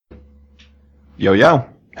Yo, yo.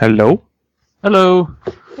 Hello. Hello.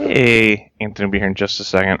 Hey, Anthony will be here in just a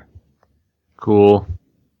second. Cool.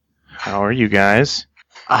 How are you guys?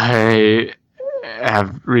 I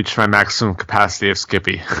have reached my maximum capacity of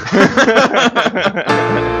Skippy. Who should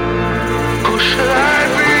I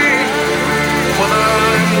be when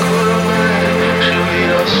I'm good man she lead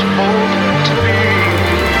us both to be?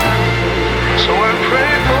 So I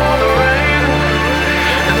pray for the rain,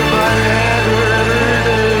 and if I had it every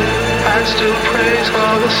day, I'd still praise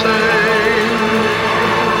her the same.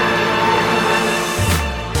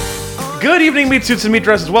 Good evening, meat suits and meat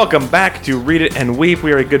dresses. Welcome back to Read It and Weep.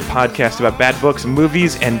 We are a good podcast about bad books,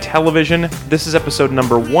 movies, and television. This is episode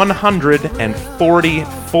number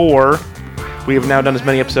 144. We have now done as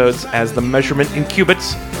many episodes as the measurement in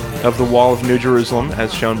cubits of the Wall of New Jerusalem,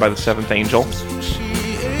 as shown by the seventh angel.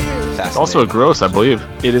 It's also a gross, I believe.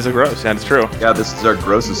 It is a gross, and it's true. Yeah, this is our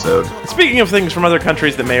gross episode. Speaking of things from other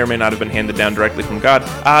countries that may or may not have been handed down directly from God,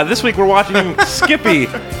 this week we're watching Skippy,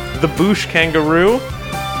 the Boosh Kangaroo.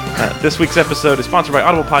 This week's episode is sponsored by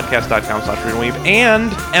audiblepodcast.com/readandweep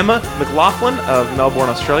and Emma McLaughlin of Melbourne,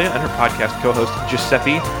 Australia, and her podcast co-host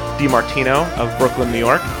Giuseppe DiMartino of Brooklyn, New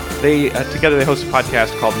York. They together they host a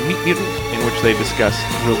podcast called Meat Mutant, in which they discuss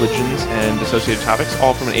religions and associated topics,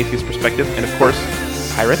 all from an atheist perspective, and of course,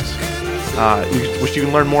 pirates, which you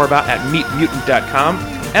can learn more about at meatmutant.com.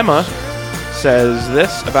 Emma says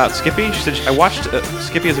this about Skippy. She said, I watched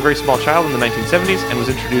Skippy as a very small child in the 1970s and was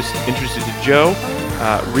introduced to Joe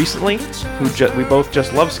recently, we both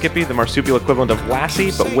just love Skippy, the marsupial equivalent of Lassie,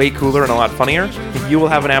 but way cooler and a lot funnier. You will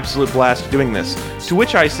have an absolute blast doing this. To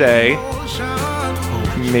which I say,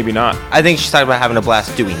 maybe not. I think she's talking about having a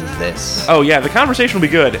blast doing this. Oh yeah, the conversation will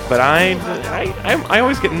be good, but I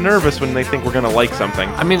always get nervous when they think we're gonna like something.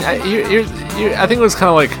 I mean, I think it was kind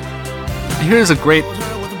of like, here's a great,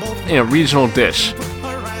 regional dish.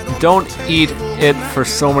 Don't eat it for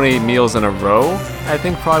so many meals in a row. I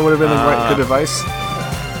think probably would have been good advice.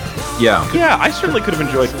 Yeah. Yeah, I certainly could have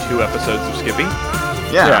enjoyed 2 episodes of Skippy.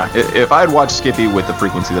 Yeah. If I had watched Skippy with the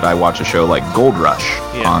frequency that I watch a show like Gold Rush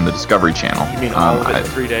on the Discovery Channel. You mean all of it in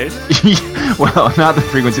 3 days? Well, not the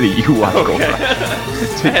frequency that you watch Gold Rush.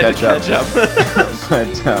 to catch up.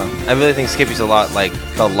 But, I really think Skippy's a lot like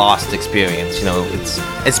the Lost experience.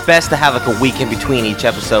 It's best to have like a week in between each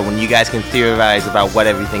episode when you guys can theorize about what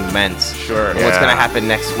everything meant. Sure. And what's gonna happen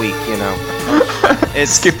next week,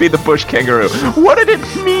 It's Skippy the Bush Kangaroo. What did it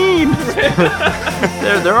mean?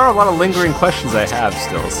 There are a lot of lingering questions I have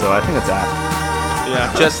still, so I think it's apt.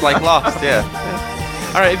 Yeah. just like Lost, yeah.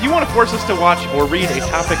 All right, if you want to force us to watch or read a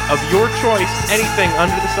topic of your choice, anything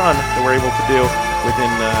under the sun that we're able to do within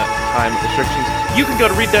time restrictions, you can go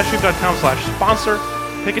to read-weep.com/sponsor,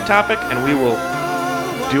 pick a topic, and we will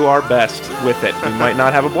do our best with it. We might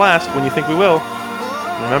not have a blast when you think we will.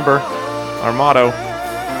 Remember, our motto,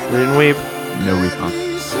 read and weep. No refund.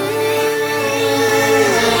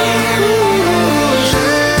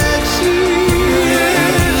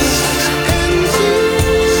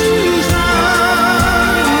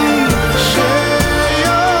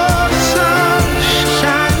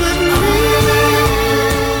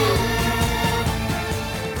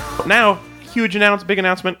 Now, big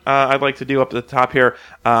announcement I'd like to do up at the top here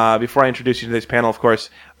before I introduce you to today's panel, of course.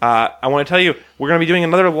 I want to tell you, we're going to be doing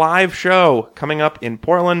another live show coming up in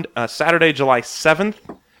Portland, Saturday, July 7th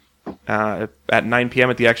at 9 p.m.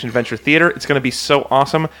 at the Action Adventure Theater. It's going to be so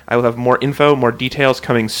awesome. I will have more info, more details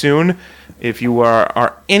coming soon. If you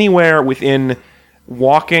are anywhere within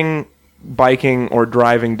walking, biking, or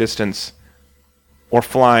driving distance, or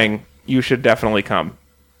flying, you should definitely come.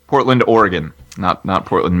 Portland, Oregon. Not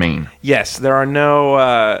Portland, Maine. Yes, there are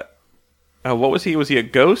no... what was he? Was he a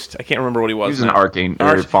ghost? I can't remember what he was. He was an archangel,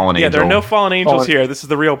 or fallen angel. Yeah, there are no fallen angels here. This is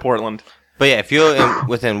the real Portland. But yeah, if you're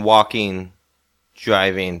within walking,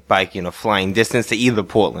 driving, biking, or flying distance to either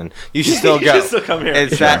Portland, you should still go. You should still come here.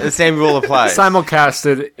 The same rule applies.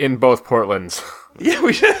 Simulcasted in both Portlands. Yeah,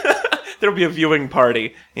 we should. There'll be a viewing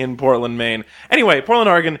party in Portland, Maine. Anyway, Portland,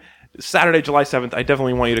 Oregon, Saturday, July 7th. I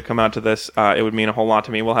definitely want you to come out to this. It would mean a whole lot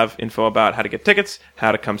to me. We'll have info about how to get tickets,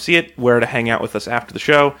 how to come see it, where to hang out with us after the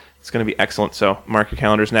show. It's going to be excellent, so mark your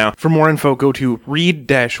calendars now. For more info, go to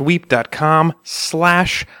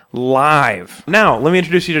read-weep.com/live. Now, let me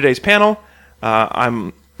introduce you to today's panel. My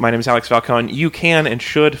name is Alex Falcone. You can and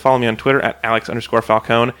should follow me on Twitter at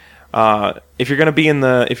Alex_Falcone. If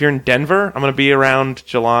you're in Denver, I'm going to be around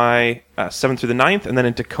July 7th through the 9th, and then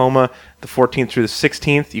in Tacoma, the 14th through the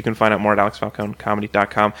 16th. You can find out more at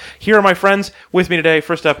alexfalconecomedy.com. Here are my friends with me today.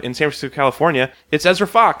 First up in San Francisco, California, it's Ezra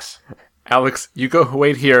Fox. Alex, you go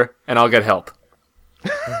wait here, and I'll get help.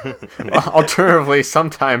 Alternatively,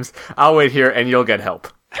 sometimes I'll wait here, and you'll get help.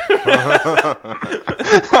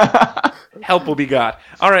 Help will be got.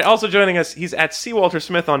 All right, also joining us, he's at C. Walter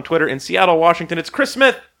Smith on Twitter in Seattle, Washington. It's Chris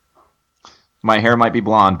Smith. My hair might be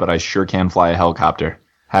blonde, but I sure can fly a helicopter.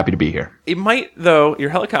 Happy to be here. It might, though, your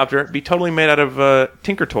helicopter, be totally made out of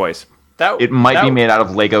Tinker Toys. It might be made out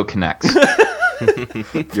of Lego Connects.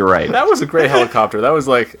 You're right. That was a great helicopter. That was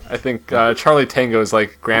like, I think, Charlie Tango's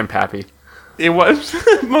like grandpappy. It was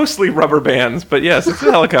mostly rubber bands, but yes, it's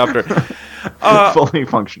a helicopter. Fully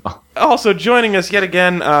functional. Also joining us yet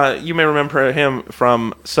again, you may remember him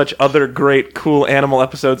from such other great cool animal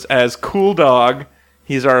episodes as Cool Dog.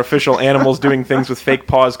 He's our official Animals Doing Things with Fake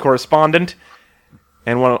Paws correspondent,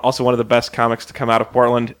 and also one of the best comics to come out of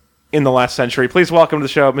Portland in the last century. Please welcome to the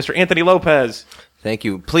show, Mr. Anthony Lopez. Thank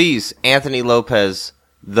you. Please, Anthony Lopez,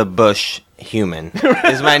 the Bush Human,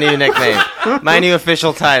 is my new nickname. My new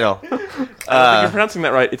official title. I don't think you're pronouncing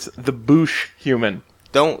that right. It's the Bush Human.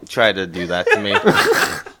 Don't try to do that to me.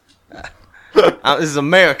 This is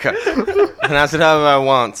America. Pronounce it however I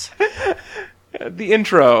want. The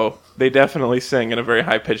intro, they definitely sing in a very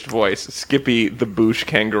high-pitched voice, Skippy the Bush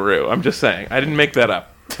Kangaroo. I'm just saying. I didn't make that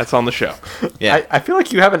up. That's on the show. Yeah. I feel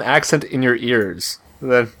like you have an accent in your ears.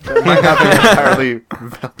 That might not be entirely...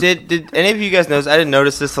 Did any of you guys notice? I didn't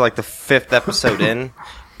notice this till like the 5th episode in,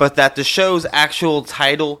 but that the show's actual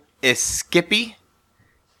title is Skippy,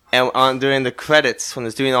 and during the credits when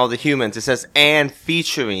it's doing all the humans, it says "and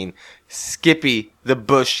featuring Skippy the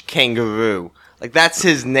Bush Kangaroo." Like that's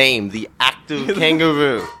his name, the active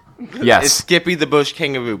kangaroo. Yes. It's Skippy the Bush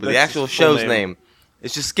Kangaroo, but the That's actual his full show's name. name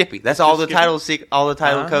is just Skippy. That's all the Skippy?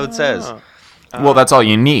 title code says. Well, that's all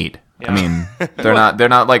you need. Yeah. I mean, they're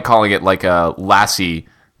not like calling it like a Lassie,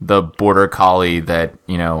 the border collie that,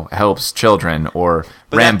 helps children, or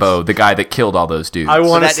Rambo, the guy that killed all those dudes. I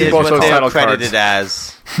want to That see is both what those they're title credited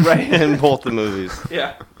cards. as in both the movies.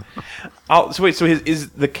 Yeah. So wait, is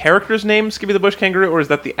the character's name Skippy the Bush Kangaroo, or is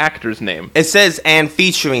that the actor's name? It says "and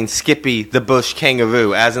featuring Skippy the Bush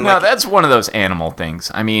Kangaroo," as in No, like that's one of those animal things.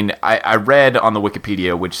 I mean, I read on the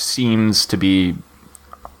Wikipedia, which seems to be,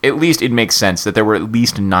 at least it makes sense, that there were at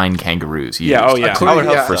least 9 kangaroos used. Yeah, oh yeah. I would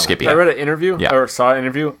hope for so. Skippy. I read an interview, Yeah. or saw an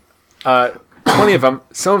interview. 20 of them.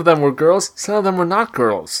 Some of them were girls. Some of them were not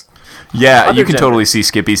girls. Yeah, Other you can gender. totally see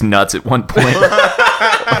Skippy's nuts at one point.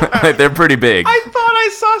 They're pretty big. I thought I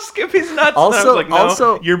saw Skippy's nuts. Also- and I was like, no,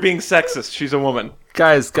 also- you're being sexist. She's a woman.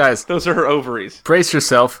 Guys, Those are her ovaries. brace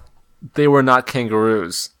yourself. They were not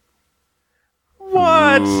kangaroos.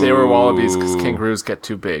 What? They were wallabies because kangaroos get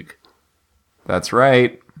too big. That's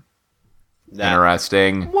right. that.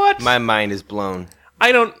 Interesting. What? My mind is blown.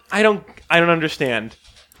 I don't understand.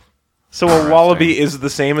 So a wallaby is the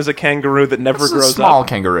same as a kangaroo that never It's a grows small up?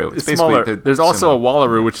 kangaroo. It's basically Smaller. There's also a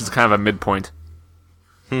wallaroo, which is kind of a midpoint.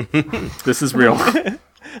 This is real.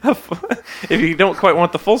 If you don't quite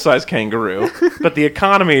want the full-size kangaroo, but the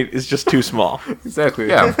economy is just too small. Exactly.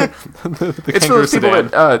 Yeah. The It's for kangaroo those people sedan.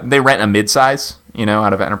 that they rent a mid-size,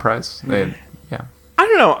 out of Enterprise. Yeah. I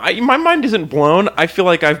don't know. My mind isn't blown. I feel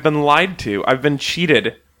like I've been lied to. I've been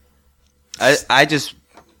cheated. I just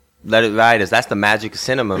let it ride. As that's the magic of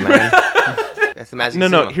cinema, man. That's the magic. No,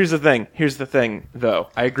 of cinema. here's the thing, though.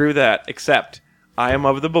 I agree with that, except I am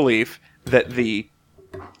of the belief that the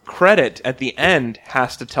credit at the end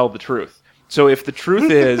has to tell the truth. So if the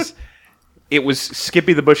truth is it was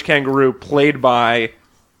Skippy the Bush Kangaroo played by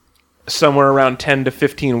somewhere around 10 to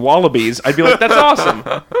 15 wallabies, I'd be like, that's awesome.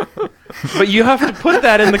 But you have to put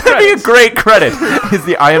that in the That'd be a credits. great credit. Is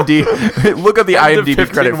the IMDb? Look up the 10 to IMDb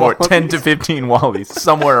 15 credit for it. wallabies. 10 to 15 wallabies,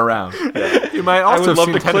 somewhere around. You might I also would love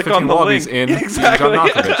have to seen 10 to click 15 on the wallabies link. in Exactly. John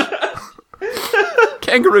Malkovich.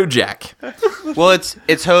 Kangaroo Jack. Well,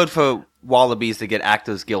 it's hard for wallabies to get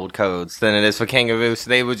Actors Guild codes than it is for kangaroos. So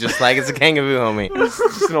they were just like, it's a kangaroo, homie. It's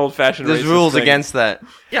just an old-fashioned There's racist rules thing. against that.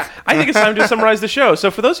 Yeah, I think it's time to summarize the show.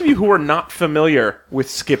 So for those of you who are not familiar with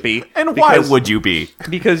Skippy... And why would you be?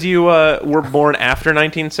 Because you were born after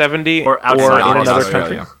 1970 Or outside in of another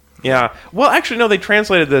Australia. country. Yeah. Well, actually, no, they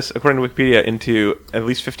translated this, according to Wikipedia, into at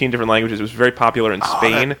least 15 different languages. It was very popular in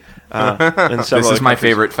Spain and several This other is my countries.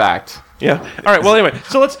 favorite fact. Yeah. All right, well, anyway,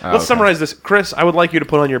 so let's okay. summarize this. Chris, I would like you to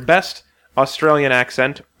put on your best Australian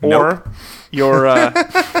accent or your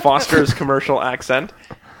Foster's commercial accent,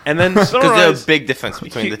 and then Because there's summarize... a big difference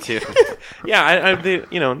between the two. Yeah,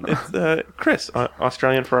 it's Chris,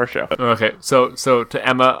 Australian for our show. Okay, so to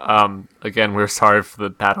Emma, again, we're sorry for the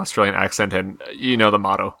bad Australian accent, and you know the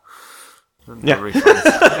motto. Yeah.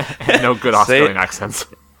 No good Australian accents.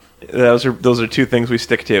 Those are two things we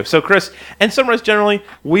stick to. So, Chris, and summarize generally,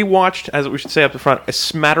 we watched, as we should say up the front, a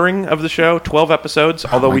smattering of the show, 12 episodes,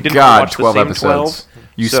 although we didn't watch the same 12.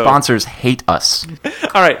 You sponsors hate us.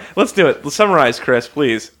 All right, let's do it. Let's summarize, Chris,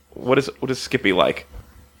 please. What is Skippy like?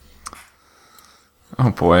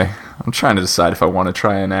 Oh boy, I'm trying to decide if I want to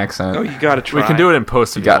try an accent. Oh, you gotta try. We can do it in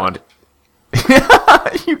post if you want.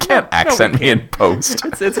 You can't accent me in post.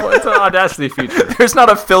 It's an Audacity feature. There's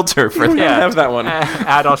not a filter for that. Yeah, have that one.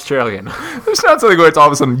 Add Australian. There's not something where it's all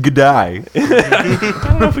of a sudden g'day. I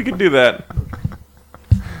don't know if we can do that.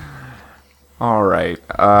 All right,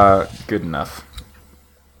 good enough.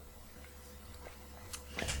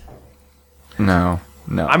 No.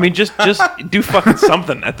 I mean, just do fucking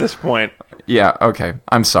something at this point. Yeah, okay.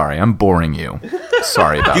 I'm sorry. I'm boring you.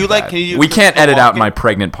 Sorry about that. We can't edit out my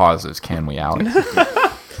pregnant pauses, can we, Alex?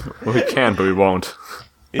 Well, we can, but we won't.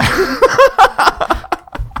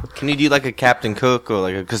 Can you do like a Captain Cook or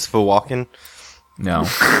like a Christopher Walken? No.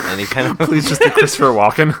 Any kind of Please just do Christopher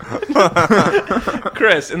Walken.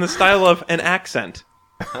 Chris, in the style of an accent.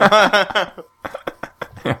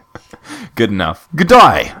 Good enough. Good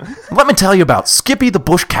day. Let me tell you about Skippy the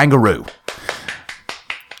Bush Kangaroo.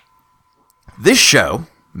 This show,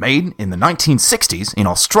 made in the 1960s in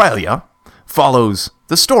Australia, follows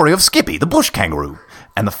the story of Skippy the Bush Kangaroo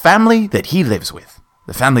and the family that he lives with.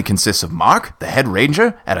 The family consists of Mark, the head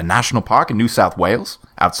ranger at a national park in New South Wales,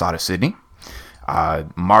 outside of Sydney.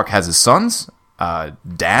 Mark has his sons,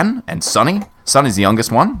 Dan and Sonny. Sonny's the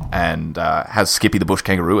youngest one and has Skippy the Bush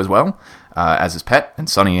Kangaroo as well as his pet. And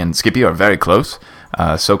Sonny and Skippy are very close,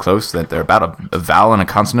 so close that they're about a vowel and a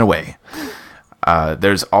consonant away.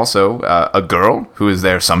 There's also a girl who is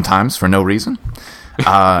there sometimes for no reason.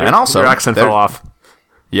 And also... Your accent fell off.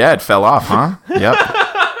 Yeah, it fell off, huh? Yep.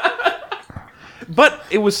 But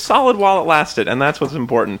it was solid while it lasted, and that's what's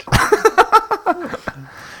important.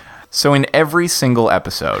 So in every single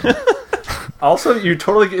episode... Also, you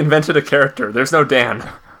totally invented a character. There's no Dan.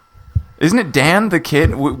 Isn't it Dan, the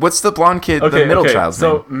kid? What's the blonde kid, the middle child's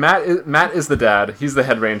name? So Matt is the dad. He's the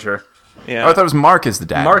head ranger. Yeah. Oh, I thought it was Mark is the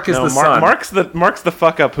dad. Mark is the son. Mark's the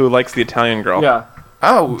fuck up who likes the Italian girl. Yeah.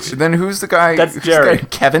 Oh, then who's the guy? That's who's Jerry. the guy?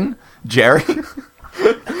 Kevin? Jerry?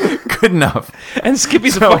 Good enough. And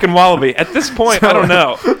Skippy's a fucking wallaby. At this point, I don't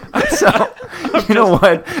know. So, you know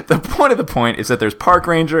what? The point of the point is that there's Park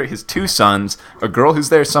Ranger, his two sons, a girl who's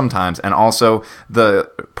there sometimes, and also the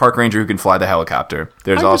Park Ranger who can fly the helicopter.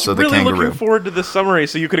 There's also the really kangaroo. Looking forward to the summary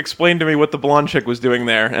so you could explain to me what the blonde chick was doing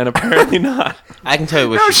there, and apparently not. I can tell you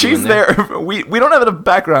what No, she's doing there. We don't have a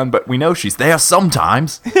background, but we know she's there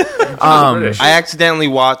sometimes. I accidentally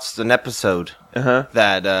watched an episode that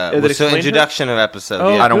that was the explained introduction of episode.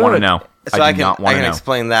 Oh, yeah. I don't want to good. know. So I do not want I to can know.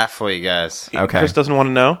 explain that for you guys. Okay. Chris doesn't want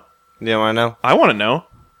to know. You don't want to know? I want to know.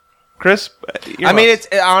 Chris, I mean, it's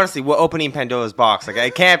honestly, we're opening Pandora's box. Like,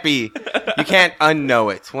 it can't be, you can't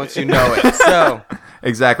unknow it once you know it. So,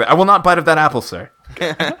 Exactly. I will not bite of that apple, sir.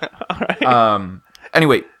 all right.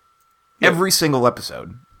 Anyway, every single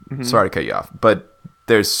episode, sorry to cut you off, but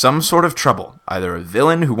there's some sort of trouble. Either a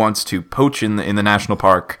villain who wants to poach in the national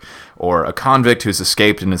park, or a convict who's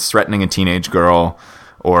escaped and is threatening a teenage girl,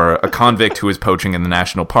 or a convict who is poaching in the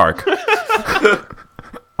national park.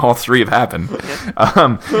 All three have happened.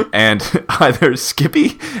 And either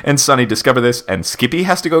Skippy and Sonny discover this, and Skippy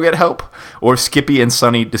has to go get help, or Skippy and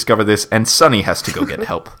Sonny discover this, and Sonny has to go get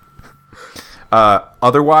help.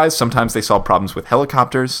 Otherwise, sometimes they solve problems with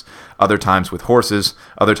helicopters, other times with horses,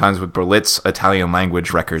 other times with Berlitz Italian language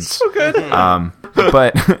records. So good.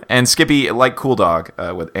 And Skippy, like Cool Dog,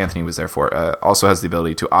 what Anthony was there for, also has the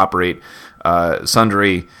ability to operate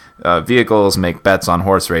sundry vehicles, make bets on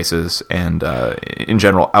horse races, and in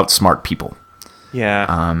general outsmart people.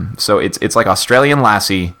 Yeah. So it's like Australian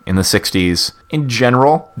Lassie in the 60s. In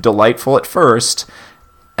general, delightful at first,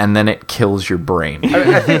 and then it kills your brain.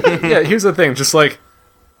 I think, yeah, here's the thing. Just like,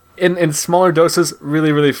 in smaller doses,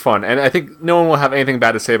 really, really fun. And I think no one will have anything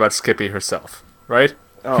bad to say about Skippy herself, right?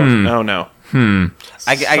 Oh, no.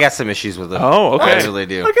 I got some issues with it. Oh, okay. I really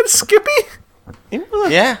do. Look at Skippy!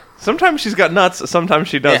 Yeah. Sometimes she's got nuts, sometimes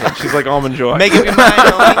she doesn't. Yeah. She's like Almond Joy. Make up your mind,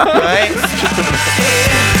 right?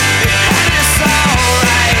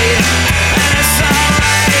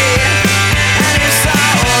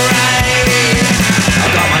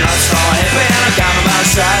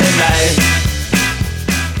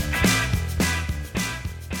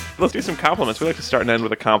 Let's do some compliments. We like to start and end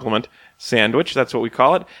with a compliment sandwich. That's what we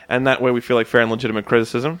call it. And that way we feel like fair and legitimate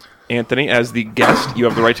criticism. Anthony, as the guest, you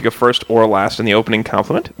have the right to go first or last in the opening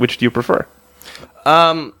compliment. Which do you prefer?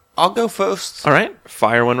 I'll go first. All right.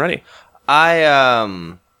 Fire when ready.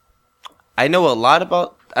 I know a lot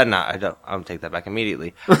about No, I don't. I'll take that back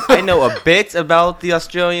immediately. I know a bit about the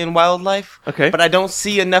Australian wildlife. Okay. But I don't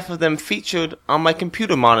see enough of them featured on my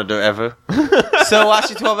computer monitor ever. So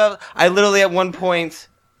watching 12 episodes, I literally at one point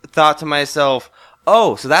thought to myself,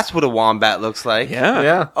 oh, so that's what a wombat looks like.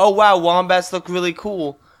 Yeah. Oh, wow, wombats look really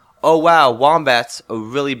cool. Oh, wow, wombats are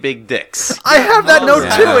really big dicks. I have that note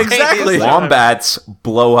yeah. too, exactly. Yeah. Wombats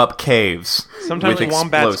blow up caves. Sometimes with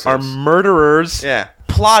wombats explosives. are murderers. Yeah.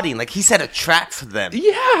 Plotting. Like, he set a trap for them.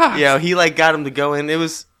 Yeah. You know, he, like, got him to go in. It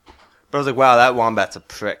was... But I was like, wow, that wombat's a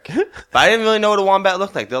prick. But I didn't really know what a wombat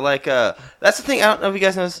looked like. They're like, that's the thing, I don't know if you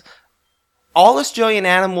guys know this. All Australian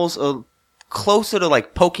animals are closer to,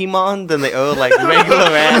 like, Pokemon than they are, like,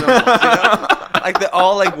 regular animals, you know? Like, they're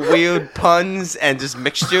all, like, weird puns and just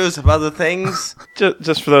mixtures of other things.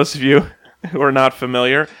 Just for those of you who are not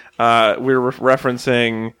familiar, we're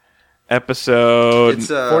referencing episode... It's,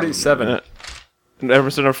 47.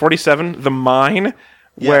 Episode number 47, The Mine,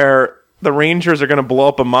 where the Rangers are going to blow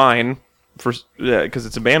up a mine because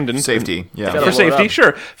it's abandoned. Safety, yeah. Gotta For blow it safety, up.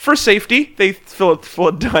 sure. For safety, they fill it full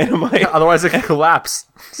of dynamite. Otherwise, it could collapse.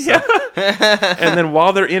 Yeah. And then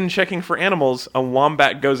while they're in checking for animals, a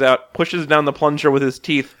wombat goes out, pushes down the plunger with his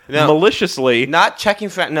teeth maliciously. Not checking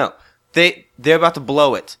for... No. They're about to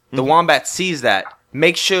blow it. The wombat sees that.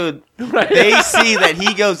 Make sure they see that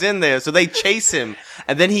he goes in there, so they chase him,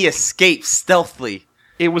 and then he escapes stealthily.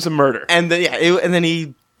 It was a murder. And then, and then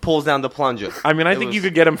he pulls down the plunger. I mean, I think you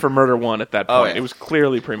could get him for murder one at that point. Oh, yeah. It was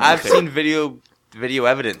clearly I've premeditated. seen video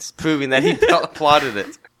evidence proving that he plotted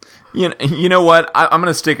it. You know what? I'm going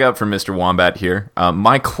to stick up for Mr. Wombat here.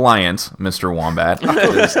 My client, Mr. Wombat,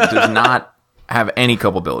 does not have any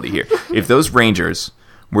culpability here. If those Rangers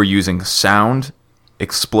were using sound,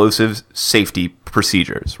 explosive safety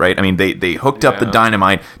procedures, right? I mean, they hooked up the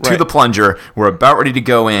dynamite to the plunger, were about ready to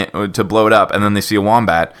go in to blow it up, and then they see a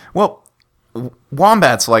wombat. Well,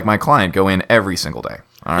 wombats, like my client, go in every single day,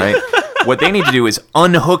 all right? What they need to do is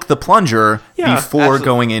unhook the plunger before Absolutely.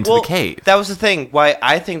 going into Well, the cave. That was the thing. Why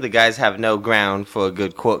I think the guys have no ground for a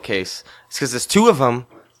good court case. It's because there's two of them.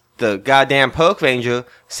 The goddamn park ranger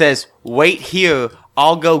says, wait here,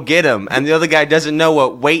 I'll go get him. And the other guy doesn't know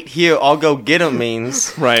what wait here, I'll go get him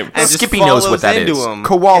means. Right. And just Skippy knows what follows that into is. him.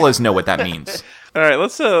 Koalas know what that means. All right,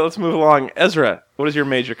 let's move along. Ezra, what is your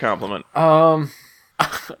major compliment?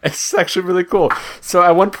 It's actually really cool. So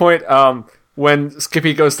at one point, when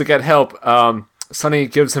Skippy goes to get help, Sonny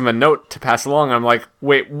gives him a note to pass along. I'm like,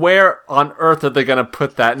 wait, where on earth are they going to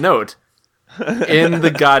put that note? In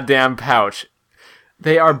the goddamn pouch.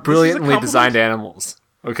 They are brilliantly designed animals.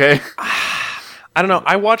 Okay? I don't know.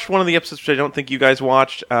 I watched one of the episodes, which I don't think you guys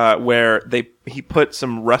watched, where he put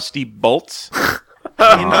some rusty bolts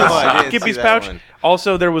I didn't Skippy's see that pouch. one.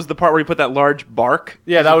 Also, there was the part where he put that large bark.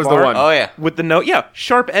 Yeah, that was the one. Oh, yeah. With the note,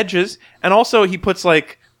 sharp edges, and also he puts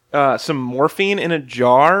like some morphine in a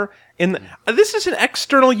jar. This is an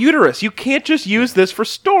external uterus. You can't just use this for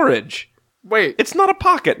storage. Wait, It's not a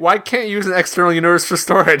pocket. why can't you use an external uterus for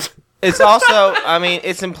storage? It's also, I mean,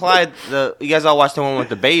 it's implied, you guys all watched the one with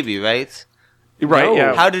the baby, right? Right? No.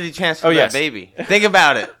 Yeah. How did he transfer that yes. baby? Think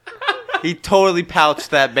about it. He totally pouched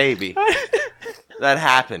that baby. That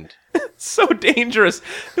happened. So dangerous.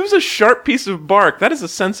 It was a sharp piece of bark. That is a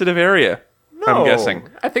sensitive area. I'm guessing.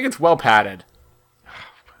 I think it's well padded.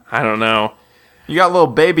 I don't know. You got little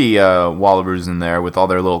baby wallaroos in there with all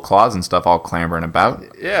their little claws and stuff all clambering about.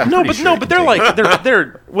 Yeah. But they're like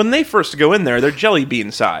they're when they first go in there, they're jelly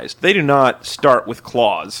bean sized. They do not start with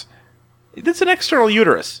claws. It's an external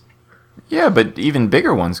uterus. Yeah, but even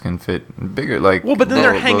bigger ones can fit bigger. Like Well, but then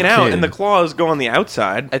little- they're hanging little out, kid. and the claws go on the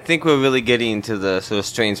outside. I think we're really getting into the sort of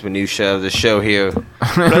strange minutia of the show here.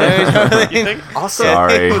 You think? Also,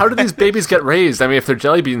 Sorry. how do these babies get raised? I mean, if they're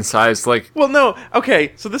jelly bean sized, like, Well, no.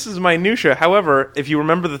 Okay, so this is minutia. However, if you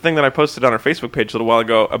remember the thing that I posted on our Facebook page a little while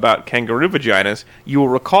ago about kangaroo vaginas, you will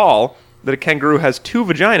recall that a kangaroo has two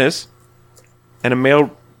vaginas, and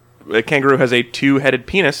a kangaroo has a two-headed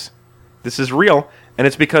penis. This is real. And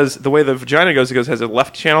it's because the way the vagina goes, it has a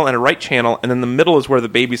left channel and a right channel, and then the middle is where the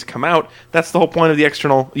babies come out. That's the whole point of the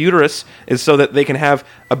external uterus, is so that they can have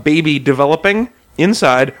a baby developing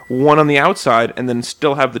inside, one on the outside, and then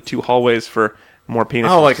still have the two hallways for more penises.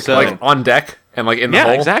 oh, like to like on deck and like in the yeah,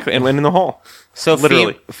 hole. exactly, and in the hole. So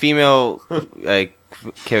Literally. female like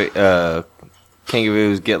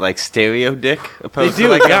kangaroos get like stereo dick opposed They to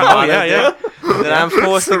do, like yeah, a oh, mono yeah, yeah. dick that I'm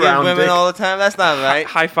forced to give Surround women dick. all the time. That's not right.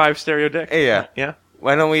 High five stereo dick. Yeah. Yeah.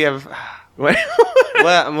 Why don't we have? What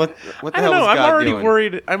What the I hell don't is know. God I'm already doing?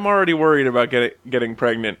 worried. I'm already worried about getting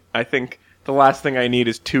pregnant. I think the last thing I need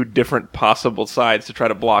is two different possible sides to try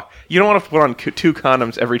to block. You don't want to put on two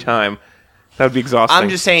condoms every time. That would be exhausting. I'm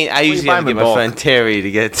just saying, I usually buy have to them get in my bulk? friend Terry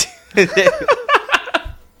to get.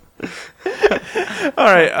 All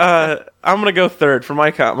right, I'm gonna go third for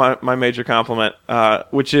my major compliment,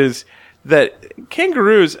 which is that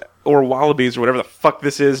kangaroos or wallabies or whatever the fuck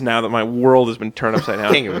this is now that my world has been turned upside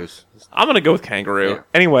down. Kangaroos. I'm gonna go with kangaroo. Yeah.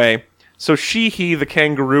 Anyway, so he, the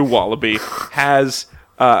kangaroo wallaby, has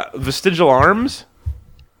vestigial arms,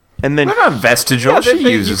 and then They're not vestigial. She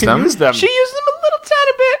uses them. Use them. she uses them a little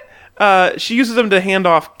tiny bit. She uses them to hand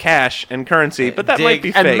off cash and currency, but that Dig might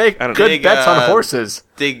be and fake. make I don't good know. Big, bets on horses.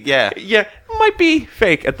 Yeah. Yeah, might be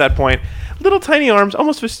fake at that point. Little tiny arms,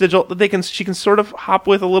 almost vestigial, that she can sort of hop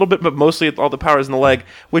with a little bit, but mostly all the power is in the leg,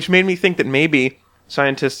 which made me think that maybe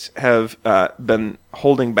scientists have been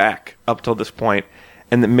holding back up till this point,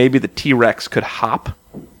 and that maybe the T-Rex could hop,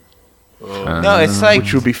 No, it's like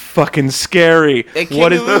which would be fucking scary.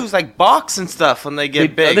 What is kangaroos like box and stuff when they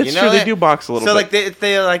get big. That's you know true. They that? do box a little So bit.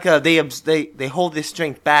 like they hold their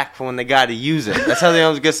strength back for when they got to use it. That's how they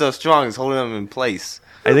always get so strong, is holding them in place.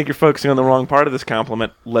 I think you're focusing on the wrong part of this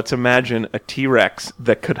compliment. Let's imagine a T-Rex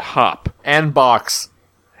that could hop And box.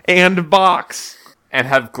 and box. And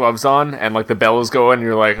have gloves on, and like the bellows go in, and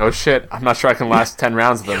you're like, oh shit, I'm not sure I can last 10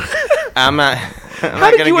 rounds of them. I'm not.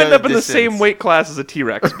 How did you end up in the same weight class as a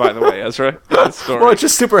T-Rex, by the way, Ezra? That story. Well, it's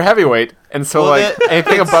just super heavyweight, and so Well, like that-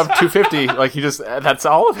 anything above 250, like you just that's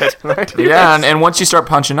all of it, right? Yeah, and once you start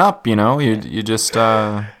punching up, you just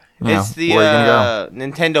It's the where are you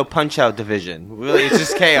gonna Nintendo Punch-Out division. Really, it's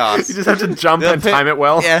just chaos. You just have to jump They'll and time it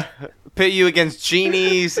well. Yeah. Pit you against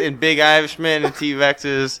genies and big Irishmen and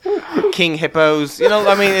T-Rexes, king hippos. You know,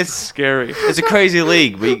 I mean, it's scary. it's a crazy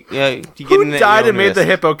league. You get Who in it, died you and made the risk.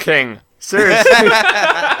 hippo king? Seriously.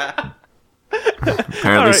 go?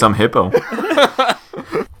 Apparently, right. some hippo.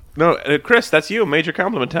 No, Chris, that's you. Major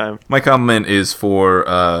compliment time. My compliment is for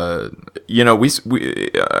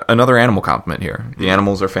we another animal compliment here. The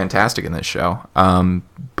animals are fantastic in this show.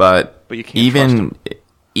 But you can't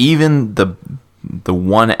even the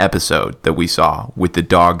one episode that we saw with the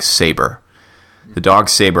dog Saber. The dog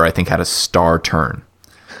Saber, I think, had a star turn.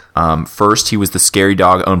 First, he was the scary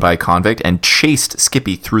dog owned by a convict and chased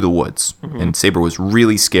Skippy through the woods. Mm-hmm. And Saber was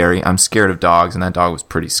really scary. I'm scared of dogs, and that dog was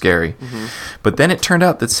pretty scary. Mm-hmm. But then it turned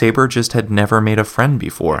out that Saber just had never made a friend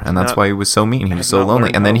before, and that's why he was so mean. He was so not lonely.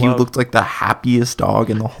 learned And then how to he love. looked like the happiest dog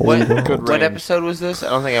in the whole world. What episode was this? I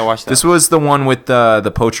don't think I watched that. This was the one with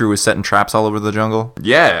the poacher who was setting traps all over the jungle.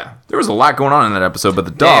 Yeah, there was a lot going on in that episode, but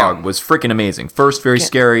the dog Damn. was freaking amazing. First, very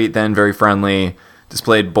scary, then very friendly.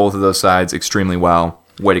 Displayed both of those sides extremely well.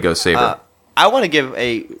 Way to go, Saber. I want to give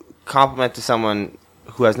a compliment to someone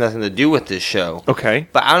who has nothing to do with this show. Okay.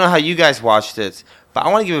 But I don't know how you guys watched it. But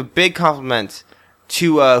I want to give a big compliment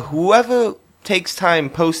to whoever takes time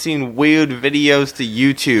posting weird videos to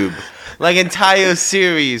YouTube. Like entire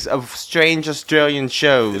series of strange Australian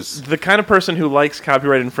shows. The kind of person who likes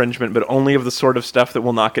copyright infringement, but only of the sort of stuff that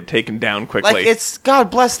will not get taken down quickly. Like, it's,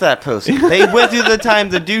 God bless that person. They went through the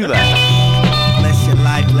time to do that. Bless your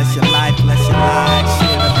life, bless your life, bless your life.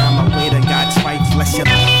 Shit around my way to God's right. Bless your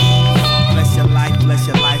life, bless your life, bless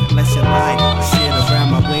your life, bless your life. Shit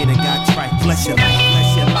around my way to God's right. Bless your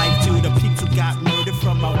life to the people who got murdered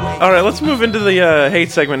from my way. All right, let's move into the hate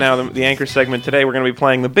segment now, the anchor segment. Today we're going to be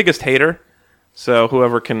playing the biggest hater. So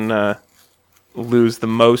whoever can lose the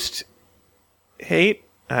most hate.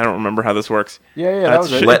 I don't remember how this works. Yeah, that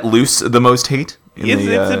was it. Let loose the most hate.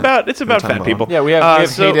 It's about fat time people. Yeah, we have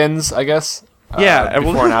so- hate-ins, I guess. Yeah,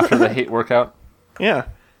 before and after the hate workout. Yeah,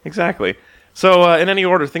 exactly. So in any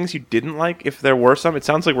order, things you didn't like, if there were some. It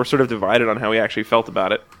sounds like we're sort of divided on how we actually felt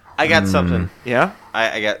about it. I got something. Yeah,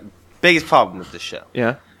 I got biggest problem with this show.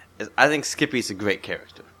 yeah. Is I think Skippy's a great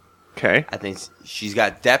character. Okay. I think she's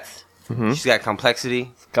got depth. She's got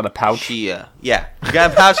complexity. Got a pouch. She she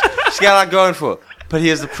got a pouch. She's got a lot going for her. But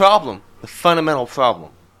here's the problem. The fundamental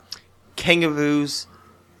problem. Kangaroos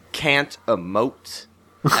can't emote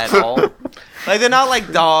at all. Like, they're not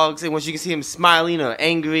like dogs in which you can see them smiling or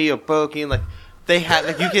angry or barking. Like, they have,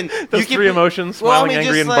 like, you can... Those you can three emotions, smiling, angry,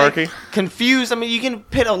 just, and like, barking. Confused. I mean, you can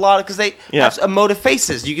pit a lot, because they Yeah. have emotive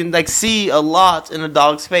faces. You can, like, see a lot in a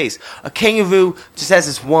dog's face. A kangaroo just has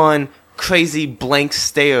this one crazy blank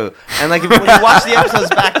stare. And, like, when you watch the episodes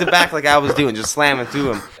back to back, like I was doing, just slamming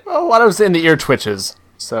through them. Well, a lot of it's in the ear twitches.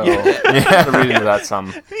 So, yeah, read into that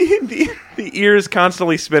some. the ears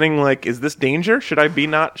constantly spinning. Like, is this danger? Should I be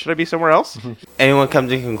somewhere else? Anyone come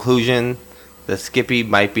to the conclusion that Skippy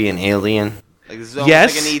might be an alien? Like, this is almost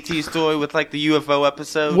Yes. like an ET story with, like, the UFO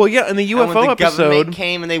episode. Well, yeah. In the And when UFO the episode, government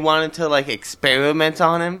came and they wanted to, like, experiment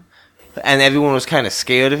on him, and everyone was kind of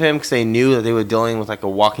scared of him because they knew that they were dealing with, like, a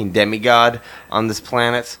walking demigod on this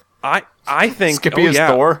planet. I think Skippy is yeah.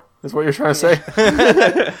 Thor. Is what you're trying to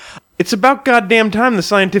say? It's about goddamn time the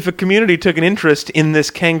scientific community took an interest in this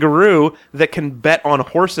kangaroo that can bet on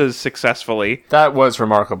horses successfully. That was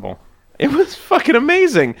remarkable. It was fucking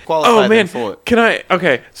amazing. Qualified Oh man, them for it. can I?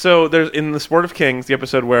 Okay, so there's in the Sport of Kings, the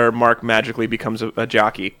episode where Mark magically becomes a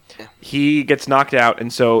jockey. He gets knocked out,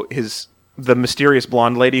 and so the mysterious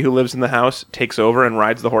blonde lady who lives in the house takes over and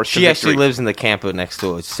rides the horse. She to actually victory. lives in the camper next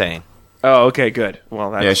door. It's saying. Oh, okay, good.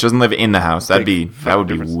 Well, that's, Yeah, she doesn't live in the house. That would be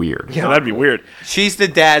difference. weird. yeah, that'd be weird. She's the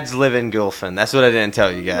dad's live-in girlfriend. That's what I didn't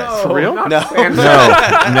tell you guys. For real? No.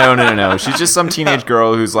 No. She's just some teenage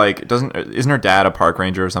girl who's like isn't her dad a park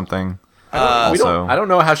ranger or something? I don't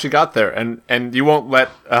know how she got there, and you won't let.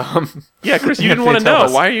 Yeah, Chris, you Yeah, didn't want to tell know.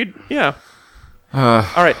 us. Why are you? Yeah. All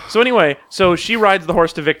right. So anyway, so she rides the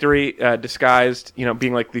horse to victory, disguised,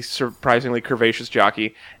 being like the surprisingly curvaceous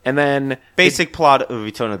jockey, and then Basic plot of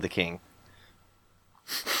Return of the King.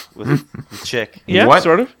 With the chick. yeah, What?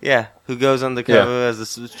 sort of. Yeah, who goes undercover as a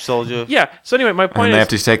soldier. Yeah. So anyway, my point And is, they have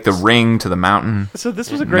to take the ring to the mountain. so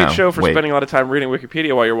this was a great No, show for wait. spending a lot of time reading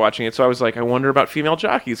Wikipedia while you're watching it. So I was like, I wonder about female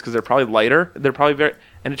jockeys because they're probably lighter. They're probably very,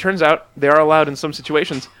 and it turns out they are allowed in some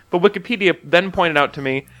situations. But Wikipedia then pointed out to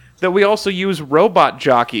me that we also use robot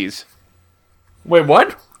jockeys. Wait,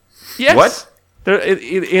 what? Yes. What? They're,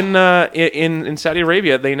 in Saudi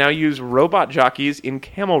Arabia, they now use robot jockeys in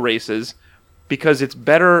camel races because it's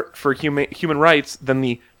better for human rights than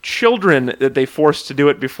the children that they forced to do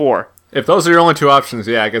it before. If those are your only two options,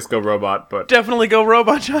 yeah, I guess go robot. But Definitely go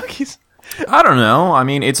robot jockeys. I don't know. I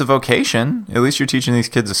mean, it's a vocation. At least you're teaching these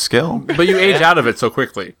kids a skill. but you age out of it so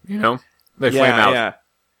quickly, they flame out.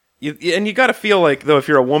 Yeah. And you got to feel like, though, if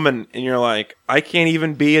you're a woman and you're like, I can't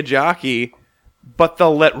even be a jockey, but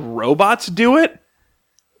they'll let robots do it?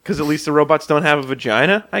 Because at least the robots don't have a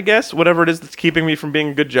vagina, I guess. Whatever it is that's keeping me from being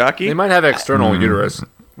a good jockey. They might have external uterus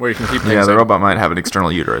where you can keep things. Yeah, the in. robot might have an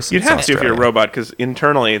external uterus. You'd It's have to if you're a Australia. robot, because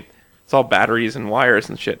internally, it's all batteries and wires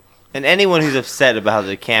and shit. And anyone who's upset about how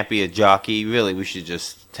they can't be a jockey, really, we should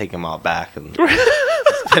just take them all back and get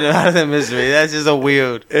them out of their misery. That's just a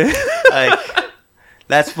weird.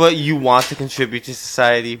 That's what you want to contribute to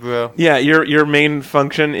society, bro. Yeah, your main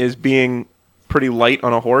function is being pretty light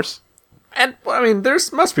on a horse. And I mean, there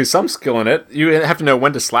must be some skill in it. You have to know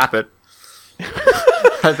when to slap it.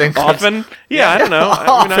 I think that's- Often? Yeah, I don't know.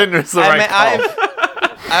 Often is the right call.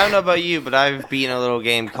 I don't know about you, but I've beaten a little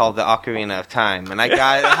game called the Ocarina of Time, and I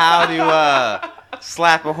got how to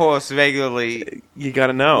slap a horse regularly You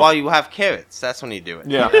gotta know. while you have carrots. That's when you do it.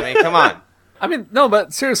 Yeah. I mean, come on. I mean, no,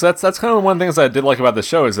 but seriously, that's kind of one of the things I did like about the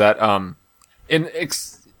show is that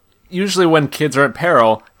usually when kids are at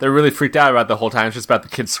peril, they're really freaked out about the whole time. It's just about the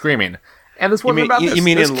kids screaming. And this wasn't about this. you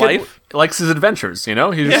mean This in kid life? likes his adventures, He's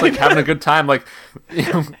just like having a good time, like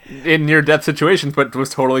in near-death situations, but was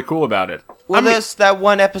totally cool about it. Well, there's that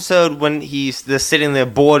one episode when they're sitting there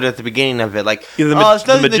bored at the beginning of it, like, Yeah, there's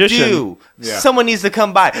the nothing to magician. do. Yeah. Someone needs to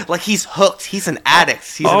come by. Like, he's hooked. He's an addict.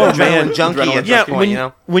 He's an adrenaline junkie at Yeah, this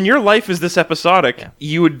point, when your life is this episodic,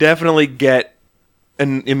 you would definitely get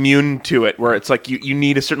an immune to it, where it's like you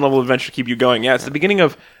need a certain level of adventure to keep you going. Yeah, it's the beginning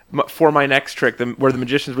of For My Next Trick, where the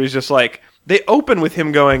magicians where he's just like, they open with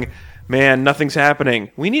him going, man, nothing's happening.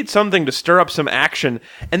 We need something to stir up some action.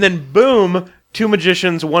 And then boom, two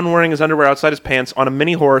magicians, one wearing his underwear outside his pants on a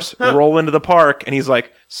mini horse, roll into the park, and he's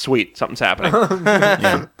like, sweet, something's happening.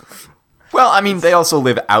 Well, I mean, they also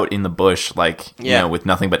live out in the bush, like, Yeah. with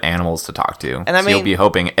nothing but animals to talk to. And I so you'll mean- be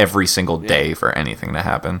hoping every single day for anything to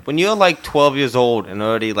happen. When you're like 12 years old and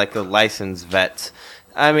already like a licensed vet,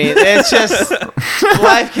 I mean, it's just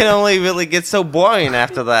life can only really get so boring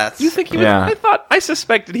after that. You think he was? Yeah. I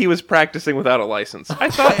suspected he was practicing without a license. I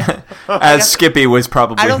thought As Skippy was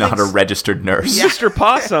probably I don't not think a s- registered nurse. Mr.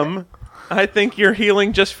 Possum, I think you're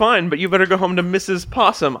healing just fine, but you better go home to Mrs.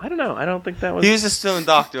 Possum. I don't know. I don't think that was. He was a stone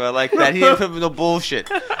doctor. I like that. He didn't put up with no bullshit.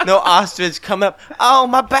 No ostrich come up. Oh,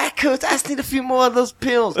 my back hurts. I just need a few more of those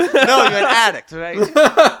pills. No, you're an addict, right?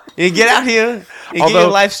 You get out here. You get Although- your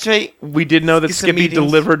life straight. We did know that Get some Skippy meetings.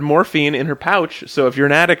 delivered morphine in her pouch, so if you're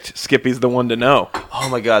an addict, Skippy's the one to know. Oh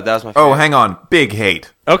my god, that was my favorite. Oh, hang on. Big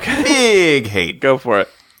hate. Okay, Big hate. go for it.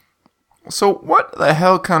 So what the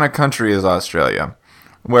hell kind of country is Australia?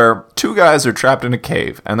 Where two guys are trapped in a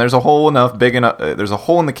cave, and there's a hole in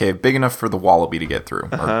the cave big enough for the wallaby to get through,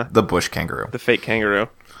 or the bush kangaroo. The fake kangaroo.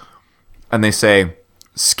 And they say,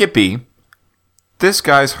 Skippy, this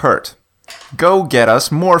guy's hurt. Go get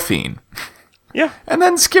us morphine. Yeah. And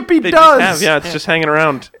then Skippy They does. just have, it's just hanging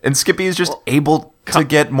around. And Skippy is just able to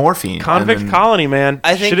get morphine. Convict and then- colony, man.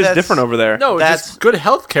 I think Shit is that's- different over there. No, That's- just good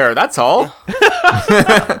health care. That's all.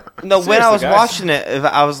 No, when I was Seriously, guys. watching it,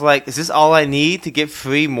 I was like, "Is this all I need to get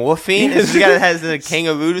free morphine?" Is this guy that has a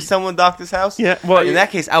kangaroo to someone doctor's house? Yeah, well, in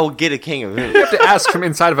that case, I will get a kangaroo. You have to ask from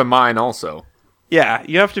inside of a mine also. Yeah,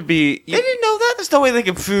 you have to be... They didn't know that. There's no way they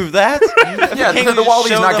can prove that. Yeah, Kangaroo the Wally's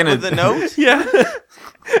showed not up gonna- with a note. Yeah.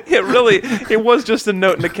 It was just a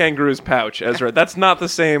note in a kangaroo's pouch, Ezra. That's not the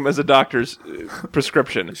same as a doctor's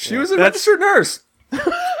prescription. She was a registered nurse.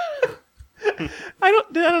 I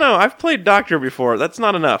don't know. I've played doctor before. That's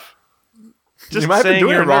not enough. Just You might have been saying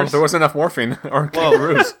doing you're it a wrong. nurse. There wasn't enough morphine or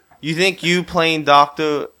kangaroos. You think you playing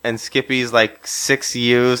doctor and Skippy's like 6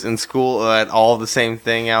 years in school are at all the same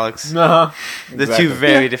thing, Alex? No. They're two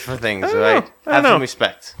very different things, right? I don't Have know. some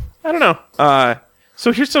respect. I don't know.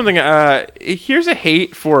 So here's something. Here's a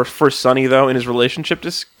hate for Sonny though in his relationship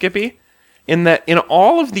to Skippy, in that in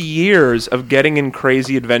all of the years of getting in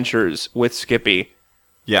crazy adventures with Skippy,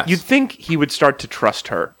 Yes. you'd think he would start to trust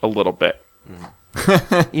her a little bit.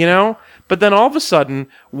 You know? But then all of a sudden,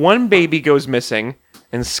 one baby goes missing,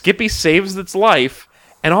 and Skippy saves its life,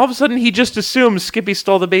 and all of a sudden he just assumes Skippy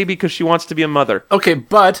stole the baby because she wants to be a mother. Okay,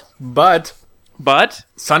 but But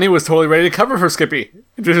Sonny was totally ready to cover for Skippy.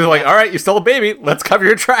 He was like, all right, you stole a baby. Let's cover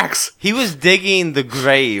your tracks. He was digging the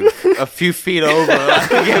grave a few feet over to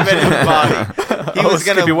get rid of his body. He was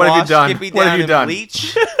going Skippy, to what have you wash done? Skippy What have down you in done?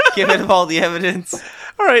 bleach, get rid of all the evidence.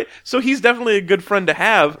 all right, so he's definitely a good friend to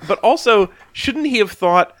have, but also, shouldn't he have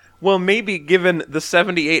thought, well, maybe given the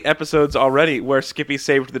 78 episodes already where Skippy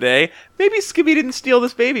saved the day, maybe Skippy didn't steal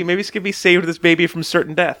this baby. Maybe Skippy saved this baby from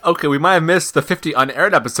certain death. Okay, we might have missed the 50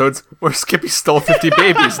 unaired episodes where Skippy stole 50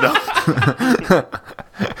 babies, though.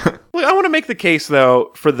 Look, I want to make the case,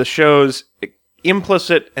 though, for the show's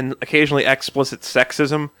implicit and occasionally explicit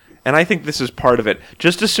sexism, and I think this is part of it.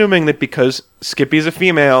 Just assuming that because Skippy's a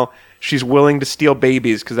female, she's willing to steal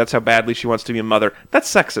babies because that's how badly she wants to be a mother.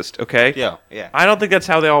 That's sexist, okay? Yeah. I don't think that's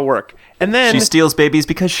how they all work. And then... She steals babies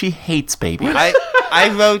because she hates babies.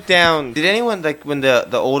 I wrote down, did anyone, like, when the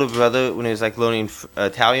older brother, when he was, like, learning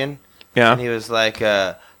Italian, Yeah. and he was, like,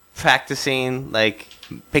 practicing, like,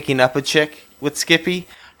 picking up a chick with Skippy,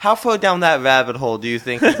 how far down that rabbit hole do you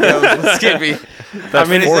think he goes with Skippy? I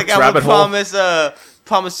mean, it's like, I'm rabbit going hole. to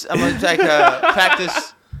promise, I'm going to, like,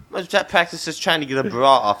 practice... I'm gonna practice just trying to get a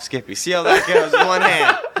bra off Skippy. See how that goes? One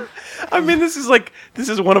hand. I mean, this is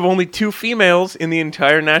one of only 2 females in the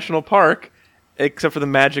entire national park, except for the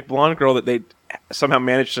magic blonde girl that they somehow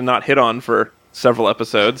managed to not hit on for several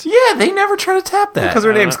episodes. Yeah, they never try to tap that. Because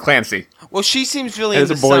her name's Clancy. Well, she seems really It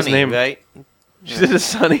is into a boy's Sunny, name. right? She did a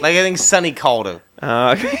Sunny. Like, I think Sunny called her. Yeah,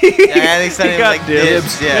 I think Sunny was got like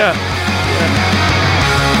dibs. Yeah.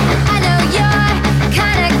 I know you're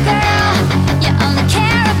kind of girl. You only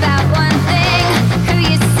care about one thing. Who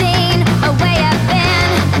you seen or where you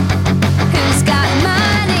been. Who's got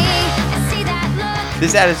money? See that look?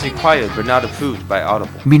 This ad is required but not approved by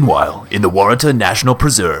Audible. Meanwhile, in the Warrata National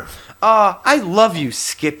Preserve. I love you,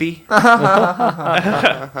 Skippy.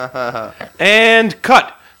 And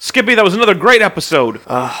cut. Skippy, that was another great episode.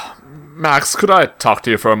 Max, could I talk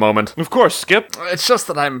to you for a moment? Of course, Skip. It's just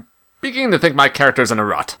that I'm beginning to think my character's in a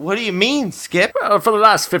rut. What do you mean, Skip? Well, for the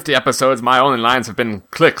last 50 episodes, my only lines have been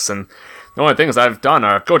clicks, and the only things I've done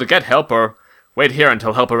are go to get help or wait here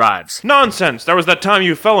until help arrives. Nonsense. There was that time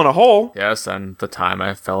you fell in a hole. Yes, and the time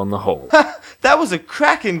I fell in the hole. That was a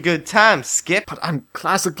cracking good time, Skip. But I'm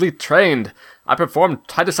classically trained. I performed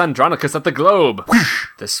Titus Andronicus at the Globe.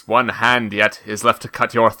 This one hand yet is left to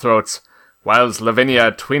cut your throats, whiles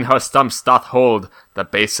Lavinia 'tween her stumps doth hold the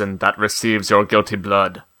basin that receives your guilty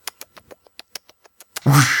blood.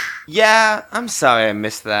 Yeah, I'm sorry I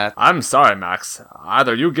missed that. I'm sorry, Max.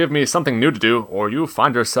 Either you give me something new to do, or you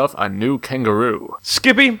find yourself a new kangaroo.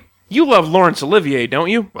 Skippy, you love Laurence Olivier, don't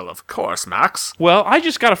you? Well, of course, Max. Well, I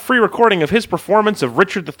just got a free recording of his performance of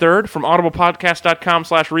Richard III from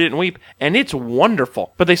audiblepodcast.com/readitandweep, and it's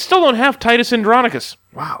wonderful. But they still don't have Titus Andronicus.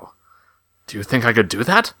 Wow. Do you think I could do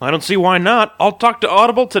that? I don't see why not. I'll talk to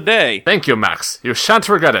Audible today. Thank you, Max. You shan't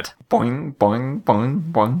regret it. Boing, boing,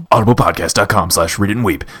 boing, boing.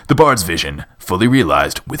 Audiblepodcast.com/readitandweep. The Bard's Vision, fully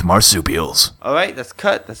realized with marsupials. All right, that's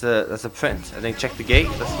cut. That's a print. I think check the gate.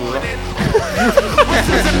 Let's move on.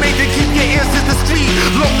 Lessons made to keep your ears to the street.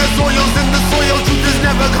 Long as oil's in the soil, truth is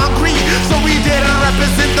never concrete. So we dare to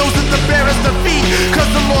represent those in the barest of feet.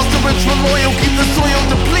 Cause the laws to which we're loyal keep the soil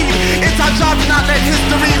depleted. It's our job to not let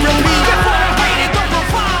history repeat.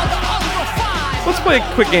 Let's play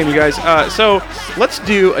a quick game, you guys. So let's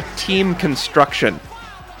do a team construction.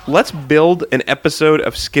 Let's build an episode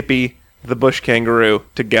of Skippy the bush kangaroo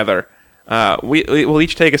together. We'll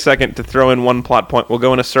each take a second to throw in one plot point. We'll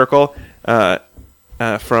go in a circle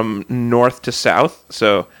from north to south.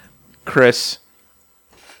 So Chris,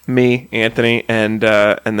 me, Anthony, and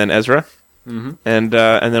then Ezra. Mm-hmm. And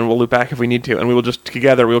then we'll loop back if we need to. And we will just,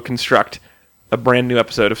 together, we'll construct a brand new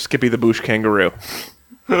episode of Skippy the Bush Kangaroo.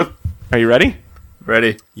 Are you ready?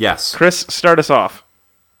 Ready. Yes. Chris, start us off.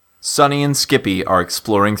 Sonny and Skippy are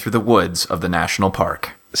exploring through the woods of the national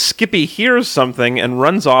park. Skippy hears something and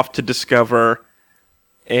runs off to discover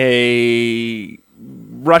a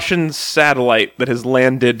Russian satellite that has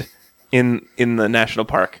landed in the national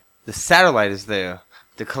park. The satellite is there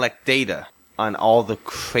to collect data on all the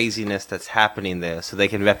craziness that's happening there so they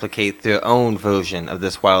can replicate their own version of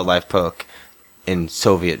this wildlife park in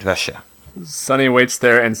Soviet Russia. Sonny waits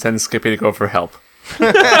there and sends Skippy to go for help.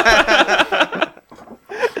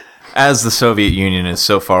 As the Soviet Union is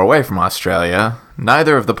so far away from Australia,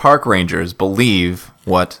 neither of the park rangers believe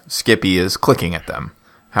what Skippy is clicking at them.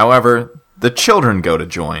 However, the children go to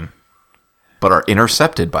join, but are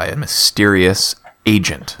intercepted by a mysterious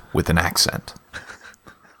agent with an accent.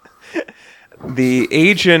 The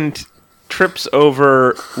agent trips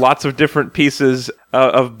over lots of different pieces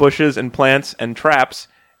of bushes and plants and traps,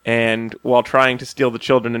 and while trying to steal the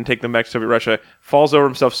children and take them back to Soviet Russia, falls over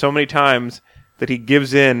himself so many times that he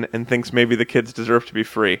gives in and thinks maybe the kids deserve to be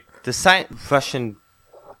free. The Russian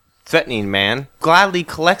threatening man gladly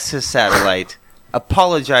collects his satellite,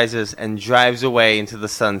 apologizes, and drives away into the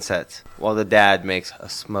sunset, while the dad makes a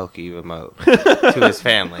smoky remote to his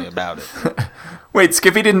family about it. Wait,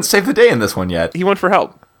 Skippy didn't save the day in this one yet. He went for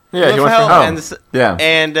help. Yeah, he went for help. help.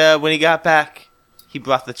 And when he got back, he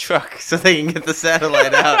brought the truck so they can get the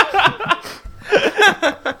satellite out.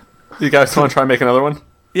 You guys want to try and make another one?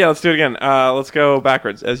 Yeah, let's do it again. Let's go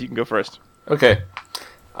backwards, as you can go first. Okay.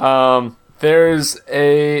 There's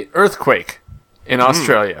a earthquake in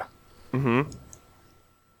Australia. Mm-hmm.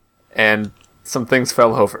 And some things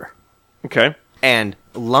fell over. Okay. And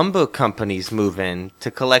lumber companies move in to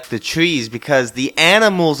collect the trees because the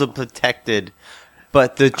animals are protected,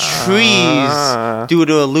 but the trees, due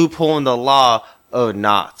to a loophole in the law, are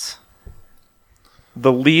not.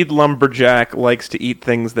 The lead lumberjack likes to eat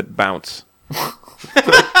things that bounce.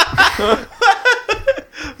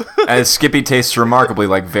 As Skippy tastes remarkably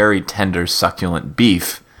like very tender, succulent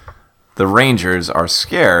beef, the rangers are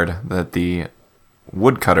scared that the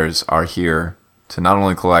woodcutters are here to not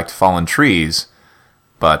only collect fallen trees,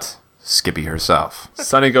 but Skippy herself.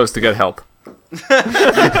 Sonny goes to get help.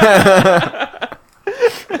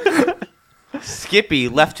 Skippy,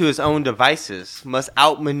 left to his own devices, must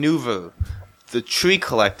outmaneuver the tree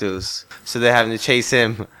collectors, so they're having to chase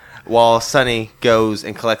him while Sonny goes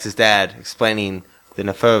and collects his dad, explaining the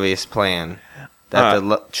nefarious plan that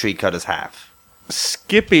the tree cutters have.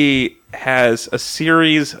 Skippy has a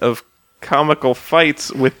series of comical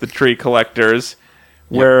fights with the tree collectors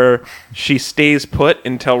where she stays put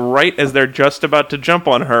until right as they're just about to jump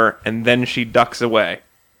on her, and then she ducks away.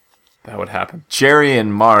 That would happen. Jerry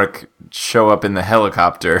and Mark show up in the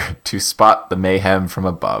helicopter to spot the mayhem from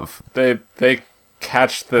above. They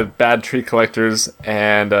catch the bad tree collectors,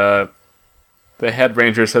 and the head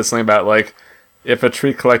ranger says something about, like, if a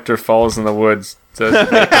tree collector falls in the woods, does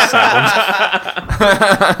it make a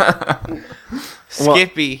sound?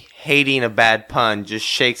 Skippy, hating a bad pun, just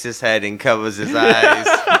shakes his head and covers his eyes.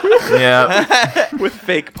 Yeah. With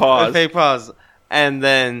fake paws. Fake pause. And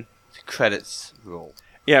then credits roll.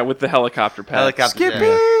 Yeah, with the helicopter pad. Helicopter. Skippy,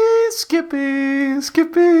 Yeah. Skippy,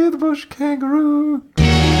 Skippy the bush kangaroo.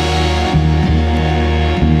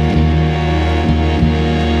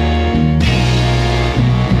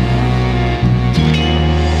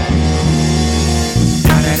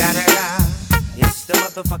 It's the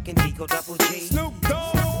motherfucking Digo Double G.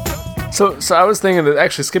 So I was thinking that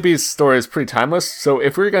actually Skippy's story is pretty timeless. So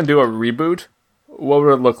if we were going to do a reboot, what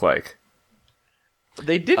would it look like?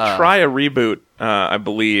 They did try a reboot, I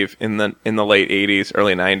believe, in the late 80s,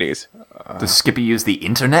 early 90s. Does Skippy use the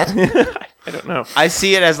internet? I don't know. I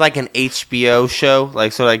see it as like an HBO show,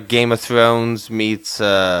 like sort of like Game of Thrones meets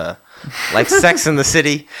like Sex in the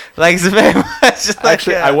City. Like it's very much like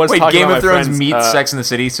Actually, I was Wait, talking Game with of my Thrones friends, meets Sex in the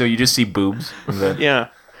City, so you just see boobs? Yeah.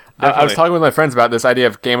 I was talking with my friends about this idea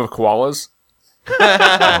of Game of Koalas. Oh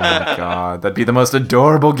my god, that'd be the most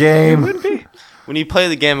adorable game. when you play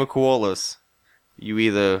the game of koalas, you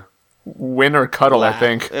either Win or cuddle, I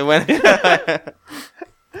think.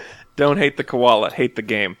 Don't hate the koala, hate the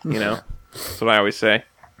game, you know? That's what I always say.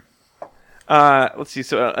 Let's see,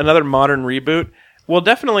 so another modern reboot. Well,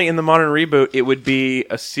 definitely in the modern reboot, it would be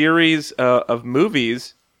a series of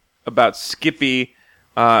movies about Skippy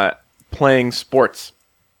playing sports.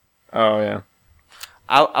 Oh yeah.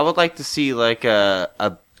 I would like to see like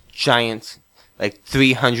a giant, like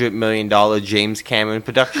 $300 million James Cameron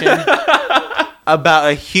production about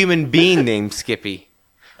a human being named Skippy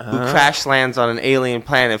who crash lands on an alien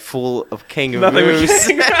planet full of kangaroos.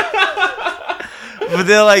 But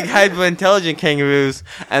they're like hyper intelligent kangaroos,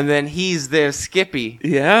 and then he's their Skippy.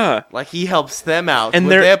 Yeah. Like he helps them out, And when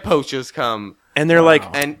they're- their poachers come. And they're like,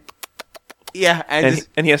 And yeah, and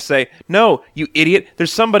he has to say, "No, you idiot!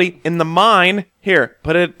 There's somebody in the mine. Here,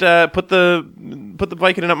 put the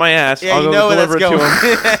Vicodin up my ass. yeah, I'll you go know where deliver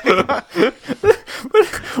that's it to him."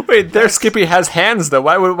 going. Wait, their Skippy has hands though.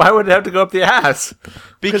 Why would it have to go up the ass?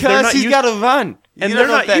 they're Because not he's used- got to run. And You they're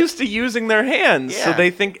don't know not that- used to using their hands, so Yeah. they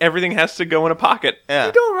think everything has to go in a pocket. Yeah.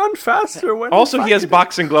 You don't run faster when. Also, he has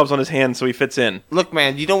boxing gloves on his hands, so he fits in. Look,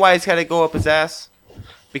 man, you know why he's got to go up his ass?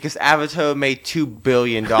 Because Avatar made $2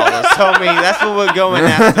 billion. So, I mean, that's what we're going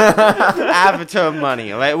after. Avatar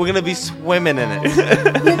money, all right? We're going to be swimming in it.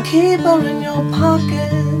 You keep her in your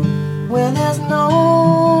pocket where there's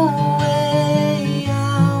no way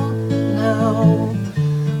out now.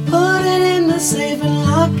 Put it in the safe and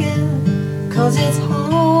lock it, 'cause it's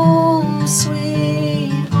home sweet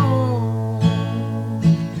home.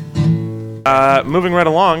 Moving right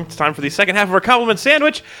along, it's time for the second half of our compliment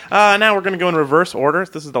sandwich. Now we're going to go in reverse order.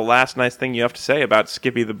 This is the last nice thing you have to say about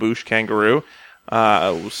Skippy the Boosh Kangaroo.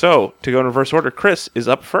 So, to go in reverse order, Chris is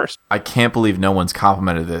up first. I can't believe no one's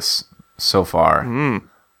complimented this so far.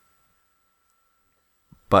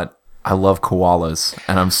 But I love koalas,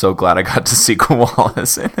 and I'm so glad I got to see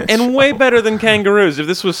koalas in it. And way better than kangaroos. If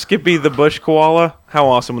this was Skippy the Bush Koala, how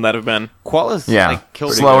awesome would that have been? Koalas, Yeah, like, kill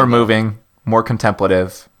slower people. moving, more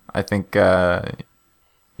contemplative. I think, yeah,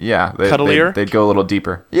 Cuddlier? they'd go a little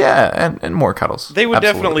deeper. Yeah, and more cuddles. They would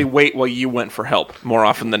Absolutely. definitely wait while you went for help, more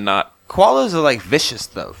often than not. Koalas are, like, vicious,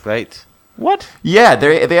 though, right? What? Yeah,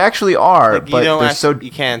 they actually are, Like, but they're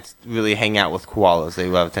you can't really hang out with koalas. They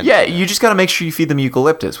love attention. Yeah, you just got to make sure you feed them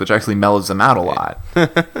eucalyptus, which actually mellows them out a lot.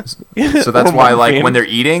 So that's Or why, like, morphine. when they're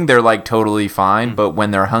eating, they're, like, totally fine, but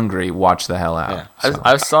when they're hungry, watch the hell out. Yeah. So.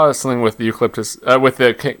 I saw something with the eucalyptus, with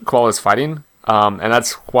the koalas fighting, and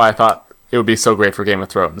that's why I thought it would be so great for Game of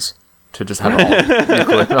Thrones to just have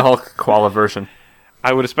the whole koala version.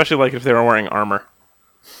 I would especially like it if they were wearing armor.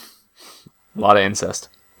 A lot of incest.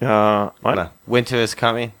 What? No. Winter is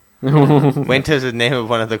coming. Winter's the name of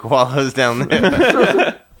one of the koalas down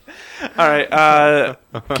there. All right,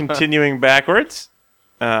 continuing backwards.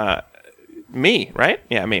 Me, right?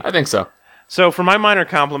 Yeah, me. I think so. So for my minor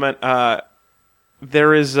compliment, there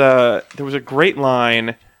was a great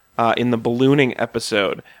line in the ballooning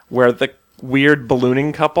episode where the weird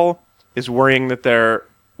ballooning couple is worrying that their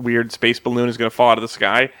weird space balloon is going to fall out of the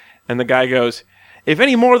sky, and the guy goes, "If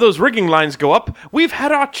any more of those rigging lines go up, we've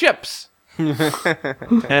had our chips."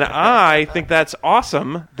 And I think that's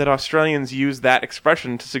awesome that Australians use that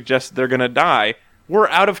expression to suggest they're going to die. We're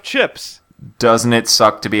out of chips. Doesn't it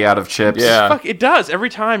suck to be out of chips? Yeah. Fuck, it does. Every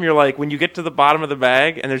time you're like, when you get to the bottom of the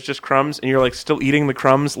bag and there's just crumbs and you're like still eating the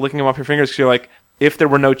crumbs, licking them off your fingers, 'cause you're like, if there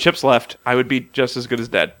were no chips left, I would be just as good as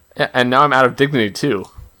dead. Yeah, and now I'm out of dignity too.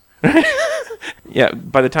 Yeah,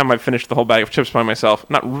 by the time I've finished the whole bag of chips by myself,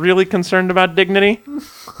 not really concerned about dignity,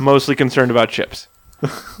 mostly concerned about chips.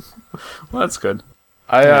 Well, that's good.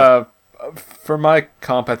 For my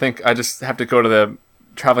comp, I think I just have to go to the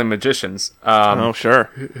traveling magicians. Oh, sure.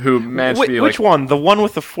 Who managed to be Which like, one? The one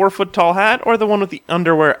with the 4-foot tall hat or the one with the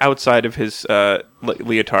underwear outside of his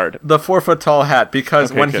leotard? the 4-foot tall hat,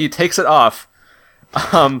 because Okay, when good. he takes it off,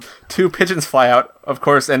 2 pigeons fly out, of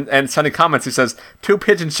course, and Sonny comments, he says, 2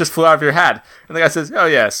 pigeons just flew out of your hat. And the guy says, oh,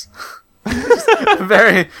 yes.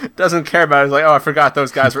 Very doesn't care about it. He's like, oh, I forgot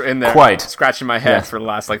those guys were in there. Quite. Scratching my head Yeah. for the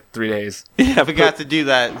last, 3 days. I forgot to do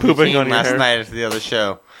that Pooping routine on your last hair. night after the other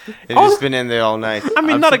show. It's Oh. just been in there all night. I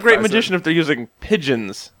mean, I'm not a great surprised magician if they're using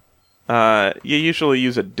pigeons. You usually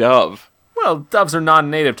use a dove. Well, doves are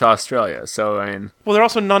non-native to Australia, so, I mean... Well, they're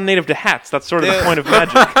also non-native to hats. That's sort of the Yeah. point of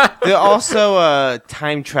magic. They're also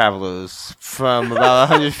time travelers from about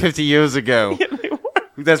 150 years ago.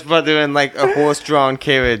 That's why they're in like a horse-drawn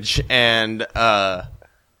carriage and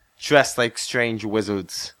dressed like strange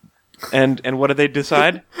wizards. And what do they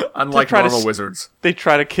decide? Unlike try to normal s- wizards. They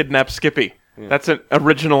try to kidnap Skippy. That's an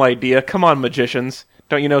original idea. Come on, magicians.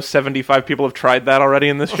 Don't you know 75 people have tried that already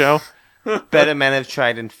in this show? Better men have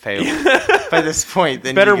tried and failed by this point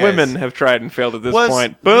than Better you guys. women have tried and failed at this Was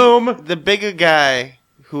point. Boom! The bigger guy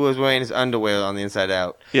who was wearing his underwear on the inside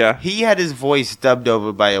out. Yeah. He had his voice dubbed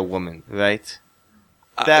over by a woman, right?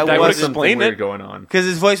 That would was explain something weird it. going on. because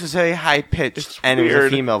his voice was very high pitched, and it was a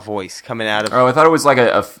weird. female voice coming out of. Oh, I thought it was like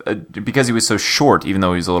because he was so short, even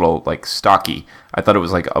though he was a little like stocky. I thought it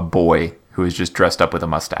was like a boy who was just dressed up with a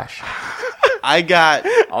mustache. I got.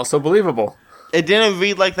 Also believable. It didn't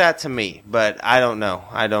read like that to me, but I don't know.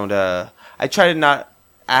 I don't. I try to not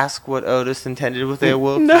ask what Otis intended with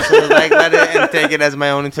Airwolf. So like let it and take it as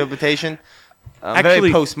my own interpretation. Actually-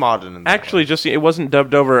 very postmodern. In that way. Actually, just it wasn't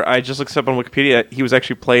dubbed over. I just looked up on Wikipedia. He was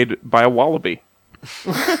actually played by a wallaby.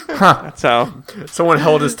 That's how. Someone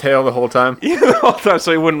held his tail the whole time. The whole time,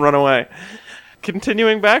 so he wouldn't run away.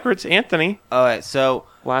 Continuing backwards, Anthony. All right, so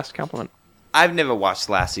Last compliment. I've never watched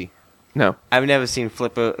Lassie. No. I've never seen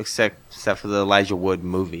Flipper except for the Elijah Wood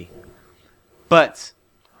movie. But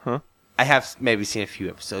I have maybe seen a few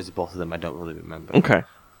episodes of both of them. I don't really remember. Okay.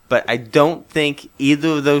 But I don't think either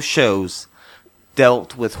of those shows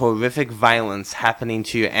dealt with horrific violence happening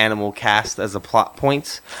to your animal cast as a plot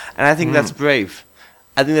point. And I think that's brave.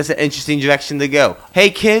 I think that's an interesting direction to go. Hey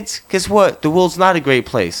kids, guess what? The world's not a great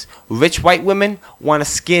place. Rich white women want to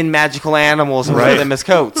skin magical animals and wear them as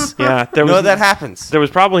coats. Yeah, That happens. There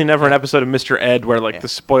was probably never an episode of Mr. Ed where the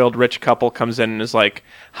spoiled rich couple comes in and is like,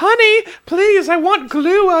 "Honey, please, I want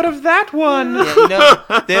glue out of that one."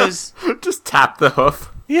 Yeah, there's Just tap the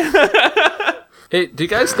hoof. Yeah. Hey, do you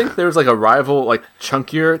guys think there's like a rival, like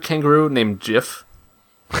chunkier kangaroo named Jif?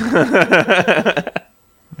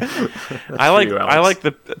 I like Alex.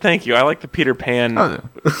 thank you. I like the Peter Pan Oh.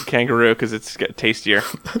 kangaroo because it's tastier.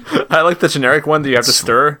 I like the generic one that you have to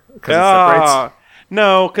stir because it separates. Ah,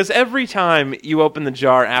 no, because every time you open the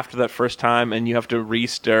jar after that first time and you have to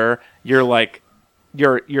re-stir,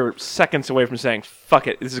 you're seconds away from saying, "Fuck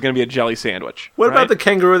it, this is going to be a jelly sandwich." What right? about the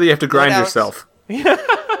kangaroo that you have to grind Alex? yourself?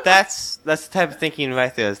 that's the type of thinking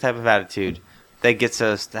right there. This type of attitude that gets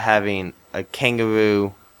us to having a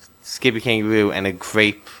kangaroo, Skippy kangaroo, and a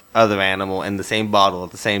grape other animal in the same bottle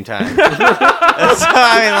at the same time. That's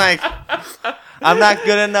I'm not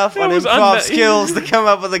good enough on was improv skills to come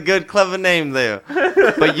up with a good, clever name there.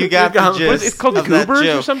 But you got the gist. It's called of that goobers or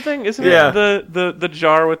joke. something, isn't Yeah. it? The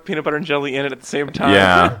jar with peanut butter and jelly in it at the same time.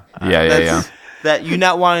 Yeah. That's- That you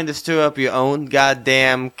not wanting to stir up your own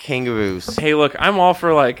goddamn kangaroos. Hey, look, I'm all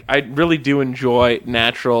for I really do enjoy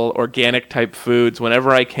natural, organic type foods whenever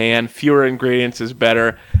I can. Fewer ingredients is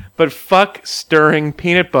better. But fuck stirring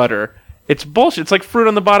peanut butter. It's bullshit. It's like fruit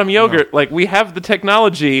on the bottom yogurt. Like, we have the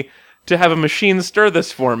technology to have a machine stir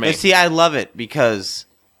this for me. And see, I love it because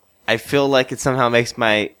I feel like it somehow makes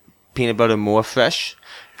my peanut butter more fresh.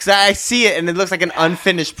 Because I see it and it looks like an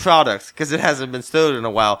unfinished product because it hasn't been stirred in a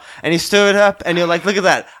while. And you stir it up and you're like, look at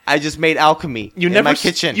that. I just made alchemy in my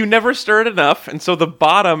kitchen. You never stir it enough, and so the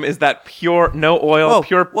bottom is that pure, no oil,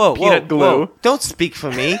 pure peanut glue. Don't speak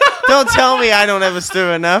for me. Don't tell me I don't ever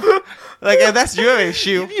stir enough. Like, if that's your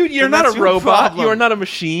issue. You're then not a that's your robot. problem. You are not a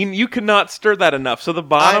machine. You cannot stir that enough. So the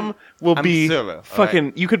bottom will I'm be thorough, fucking.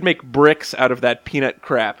 alright? You could make bricks out of that peanut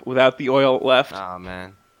crap without the oil left. Oh,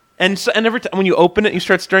 man. And every time when you open it, and you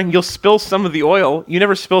start stirring. You'll spill some of the oil. You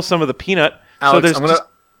never spill some of the peanut. Alex, so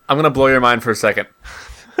I'm gonna blow your mind for a second.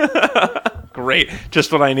 great,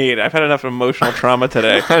 just what I need. I've had enough emotional trauma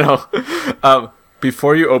today. I know.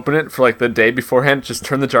 Before you open it for like the day beforehand, just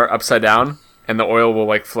turn the jar upside down, and the oil will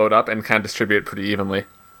like float up and kind of distribute pretty evenly.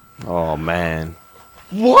 Oh, man.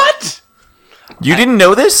 What? You didn't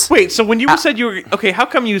know this? Wait, so when you said you were okay, how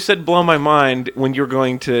come you said blow my mind when you were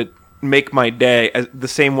going to make my day the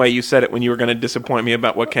same way you said it when you were going to disappoint me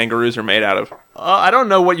about what kangaroos are made out of? I don't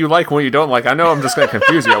know what you like and what you don't like. I know I'm just going to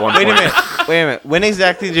confuse you at one Wait point. a minute. When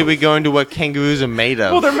exactly did we go into what kangaroos are made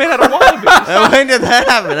of? Well, they're made out of wallabies. When did that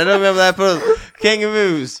happen? I don't remember that part.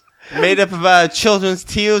 Kangaroos. Made up of children's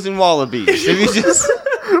tears and wallabies. If you just...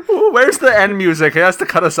 Where's the end music? It has to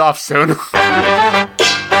cut us off soon.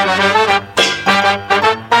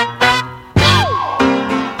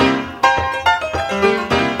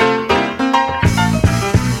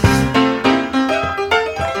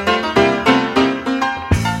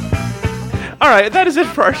 All right, that is it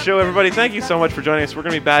for our show, everybody. Thank you so much for joining us. We're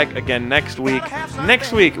going to be back again next week.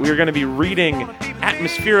 Next week, we are going to be reading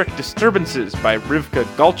Atmospheric Disturbances by Rivka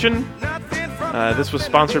Gulchin. This was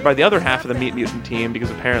sponsored by the other half of the Meat Mutant team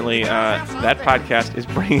because apparently that podcast is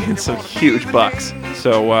bringing in some huge bucks.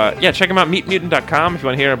 So, yeah, check them out, meatmutant.com, if you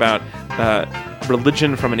want to hear about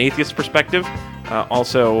religion from an atheist perspective.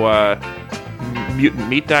 Also,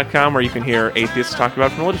 mutantmeat.com, where you can hear atheists talk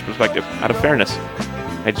about it from a religious perspective, out of fairness.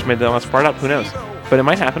 I just made that last part up. Who knows? But it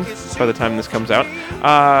might happen by the time this comes out.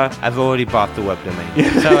 I've already bought the web domain.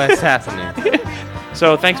 So it's happening.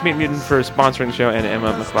 So thanks, Meat Mutant, for sponsoring the show, and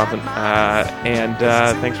Emma McLaughlin. And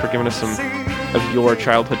thanks for giving us some of your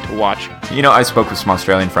childhood to watch? You know, I spoke with some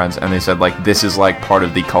Australian friends, and they said, like, this is, like, part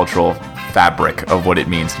of the cultural fabric of what it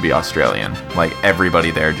means to be Australian. Like,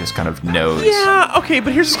 everybody there just kind of knows Yeah, okay,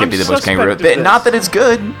 but here's Skippy the I'm Bush Kangaroo. suspect of this. Not that it's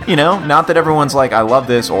good, you know? Not that everyone's like, I love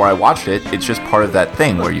this, or I watched it. It's just part of that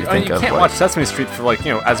thing where you I mean, think you of, can't like... watch Sesame Street for like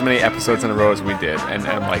as many episodes in a row as we did and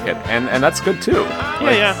like it, and that's good too.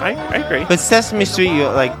 Yeah, I agree. But Sesame Street,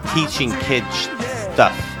 you're like teaching kids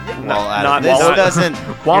stuff. not This while- doesn't.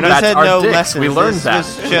 Wombats this had are no dicks. lessons. We learned this that.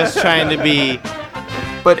 was just trying to be.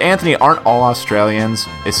 But Anthony, aren't all Australians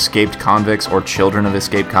escaped convicts or children of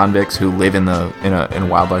escaped convicts who live in a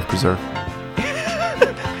wildlife preserve?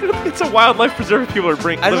 It's a wildlife preserve people are I don't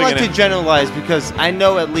living like in to it. generalize because I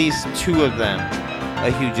know at least two of them,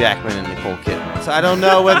 Hugh Jackman and Nicole Kidman. So I don't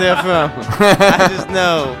know where they're from. I just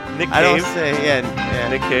know. Nick I don't Cave? say yeah.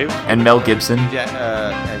 Nick Cave. And Mel Gibson? You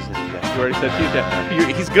already said Hugh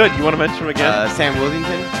Jackman. He's good. You want to mention him again? Sam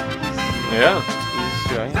Worthington. Yeah. He's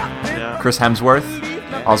Australian. Yeah. Chris Hemsworth?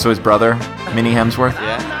 Also his brother, Minnie Hemsworth?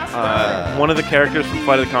 Yeah. One of the characters from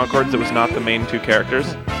Flight of the Conchords that was not the main two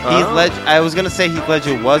characters. I was gonna say Heath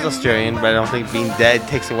Ledger was Australian, but I don't think being dead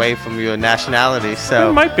takes away from your nationality. It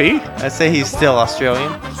So might be. I'd say he's still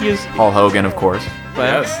Australian. He is. Paul Hogan, of course.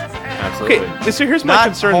 But Yes. Absolutely. Okay, so here's my not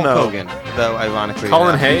concern Hulk though. Hogan, though. Ironically, Colin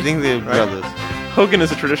enough. Hay? I think they're brothers. Hogan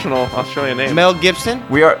is a traditional Australian name. Mel Gibson.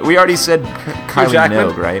 We already said Kylie Jackman?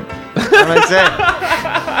 Minogue, right? I'm gonna say.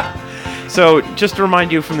 So, just to remind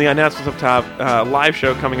you from the announcements up top, live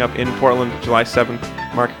show coming up in Portland, July 7th.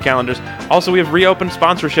 Mark your calendars. Also, we have reopened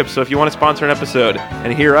sponsorships, so if you want to sponsor an episode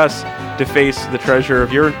and hear us deface the treasure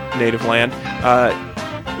of your native land,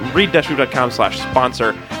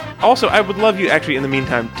 read-weeb.com/sponsor. Also, I would love you, actually, in the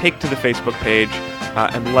meantime, take to the Facebook page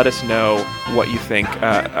and let us know what you think.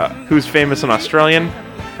 Who's famous in Australian?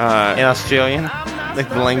 In Australian, like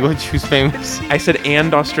the language, who's famous? I said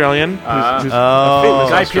and Australian. Who's Oh, famous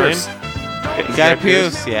Guy Australian? Pearce. Guy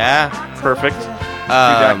Pearce. Yeah. Perfect.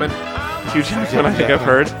 Hugh Jackman, I think I've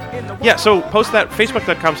heard. Yeah, so post that,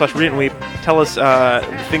 facebook.com/readandweep. Tell us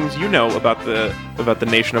things you know about the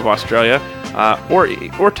nation of Australia,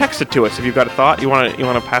 or text it to us if you've got a thought. You want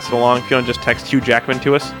to pass it along. If you don't, just text Hugh Jackman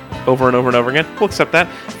to us over and over and over again. We'll accept that.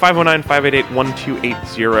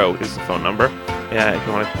 509-588-1280 is the phone number. If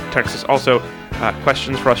you want to text us. Also,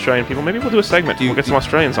 questions for Australian people. Maybe we'll do a segment. We'll get some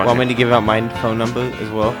Australians on Want here. me to give out my phone number as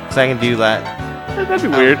well? Because I can do that. That'd be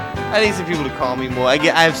weird. I need some people to call me more. I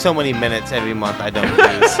have so many minutes every month I don't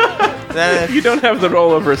use. You don't have the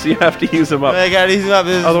rollover, so you have to use them up. I gotta use them up.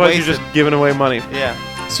 This is Otherwise, wasted. you're just giving away money. Yeah.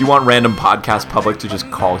 So you want random podcast public to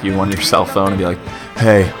just call you on your cell phone and be like,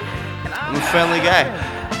 hey. I'm a friendly guy.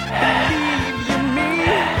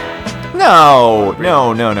 No.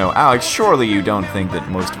 Alex, surely you don't think that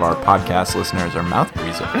most of our podcast listeners are mouth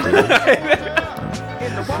breathers.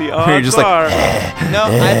 The You're odds just like, are. No,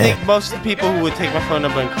 I think most of the people who would take my phone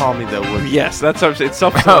number and call me though would. Yes, that's our it's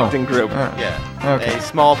self-selecting group. Yeah. Okay. A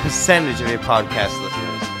small percentage of your podcast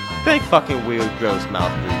listeners. Thank fucking weird, gross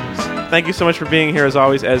mouth breathers. Thank you so much for being here as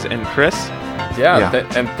always, Ez and Chris. Yeah.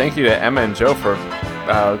 And thank you to Emma and Joe for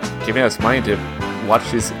giving us money to watch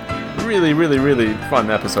these really, really, really fun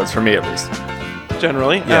episodes, for me at least.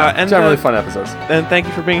 Generally. Yeah, generally fun episodes. And thank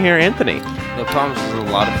you for being here, Anthony. No problem. This is a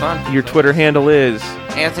lot of fun. Your Twitter handle is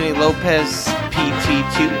Anthony Lopez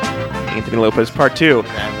PT2. Anthony Lopez Part 2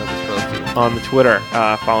 And Lopez Pro 2. on the Twitter.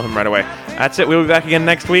 Follow him right away. That's it. We'll be back again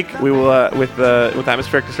next week. We will with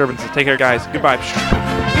atmospheric disturbances. Take care, guys. Goodbye.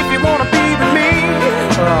 If you wanna be with me,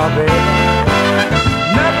 oh baby.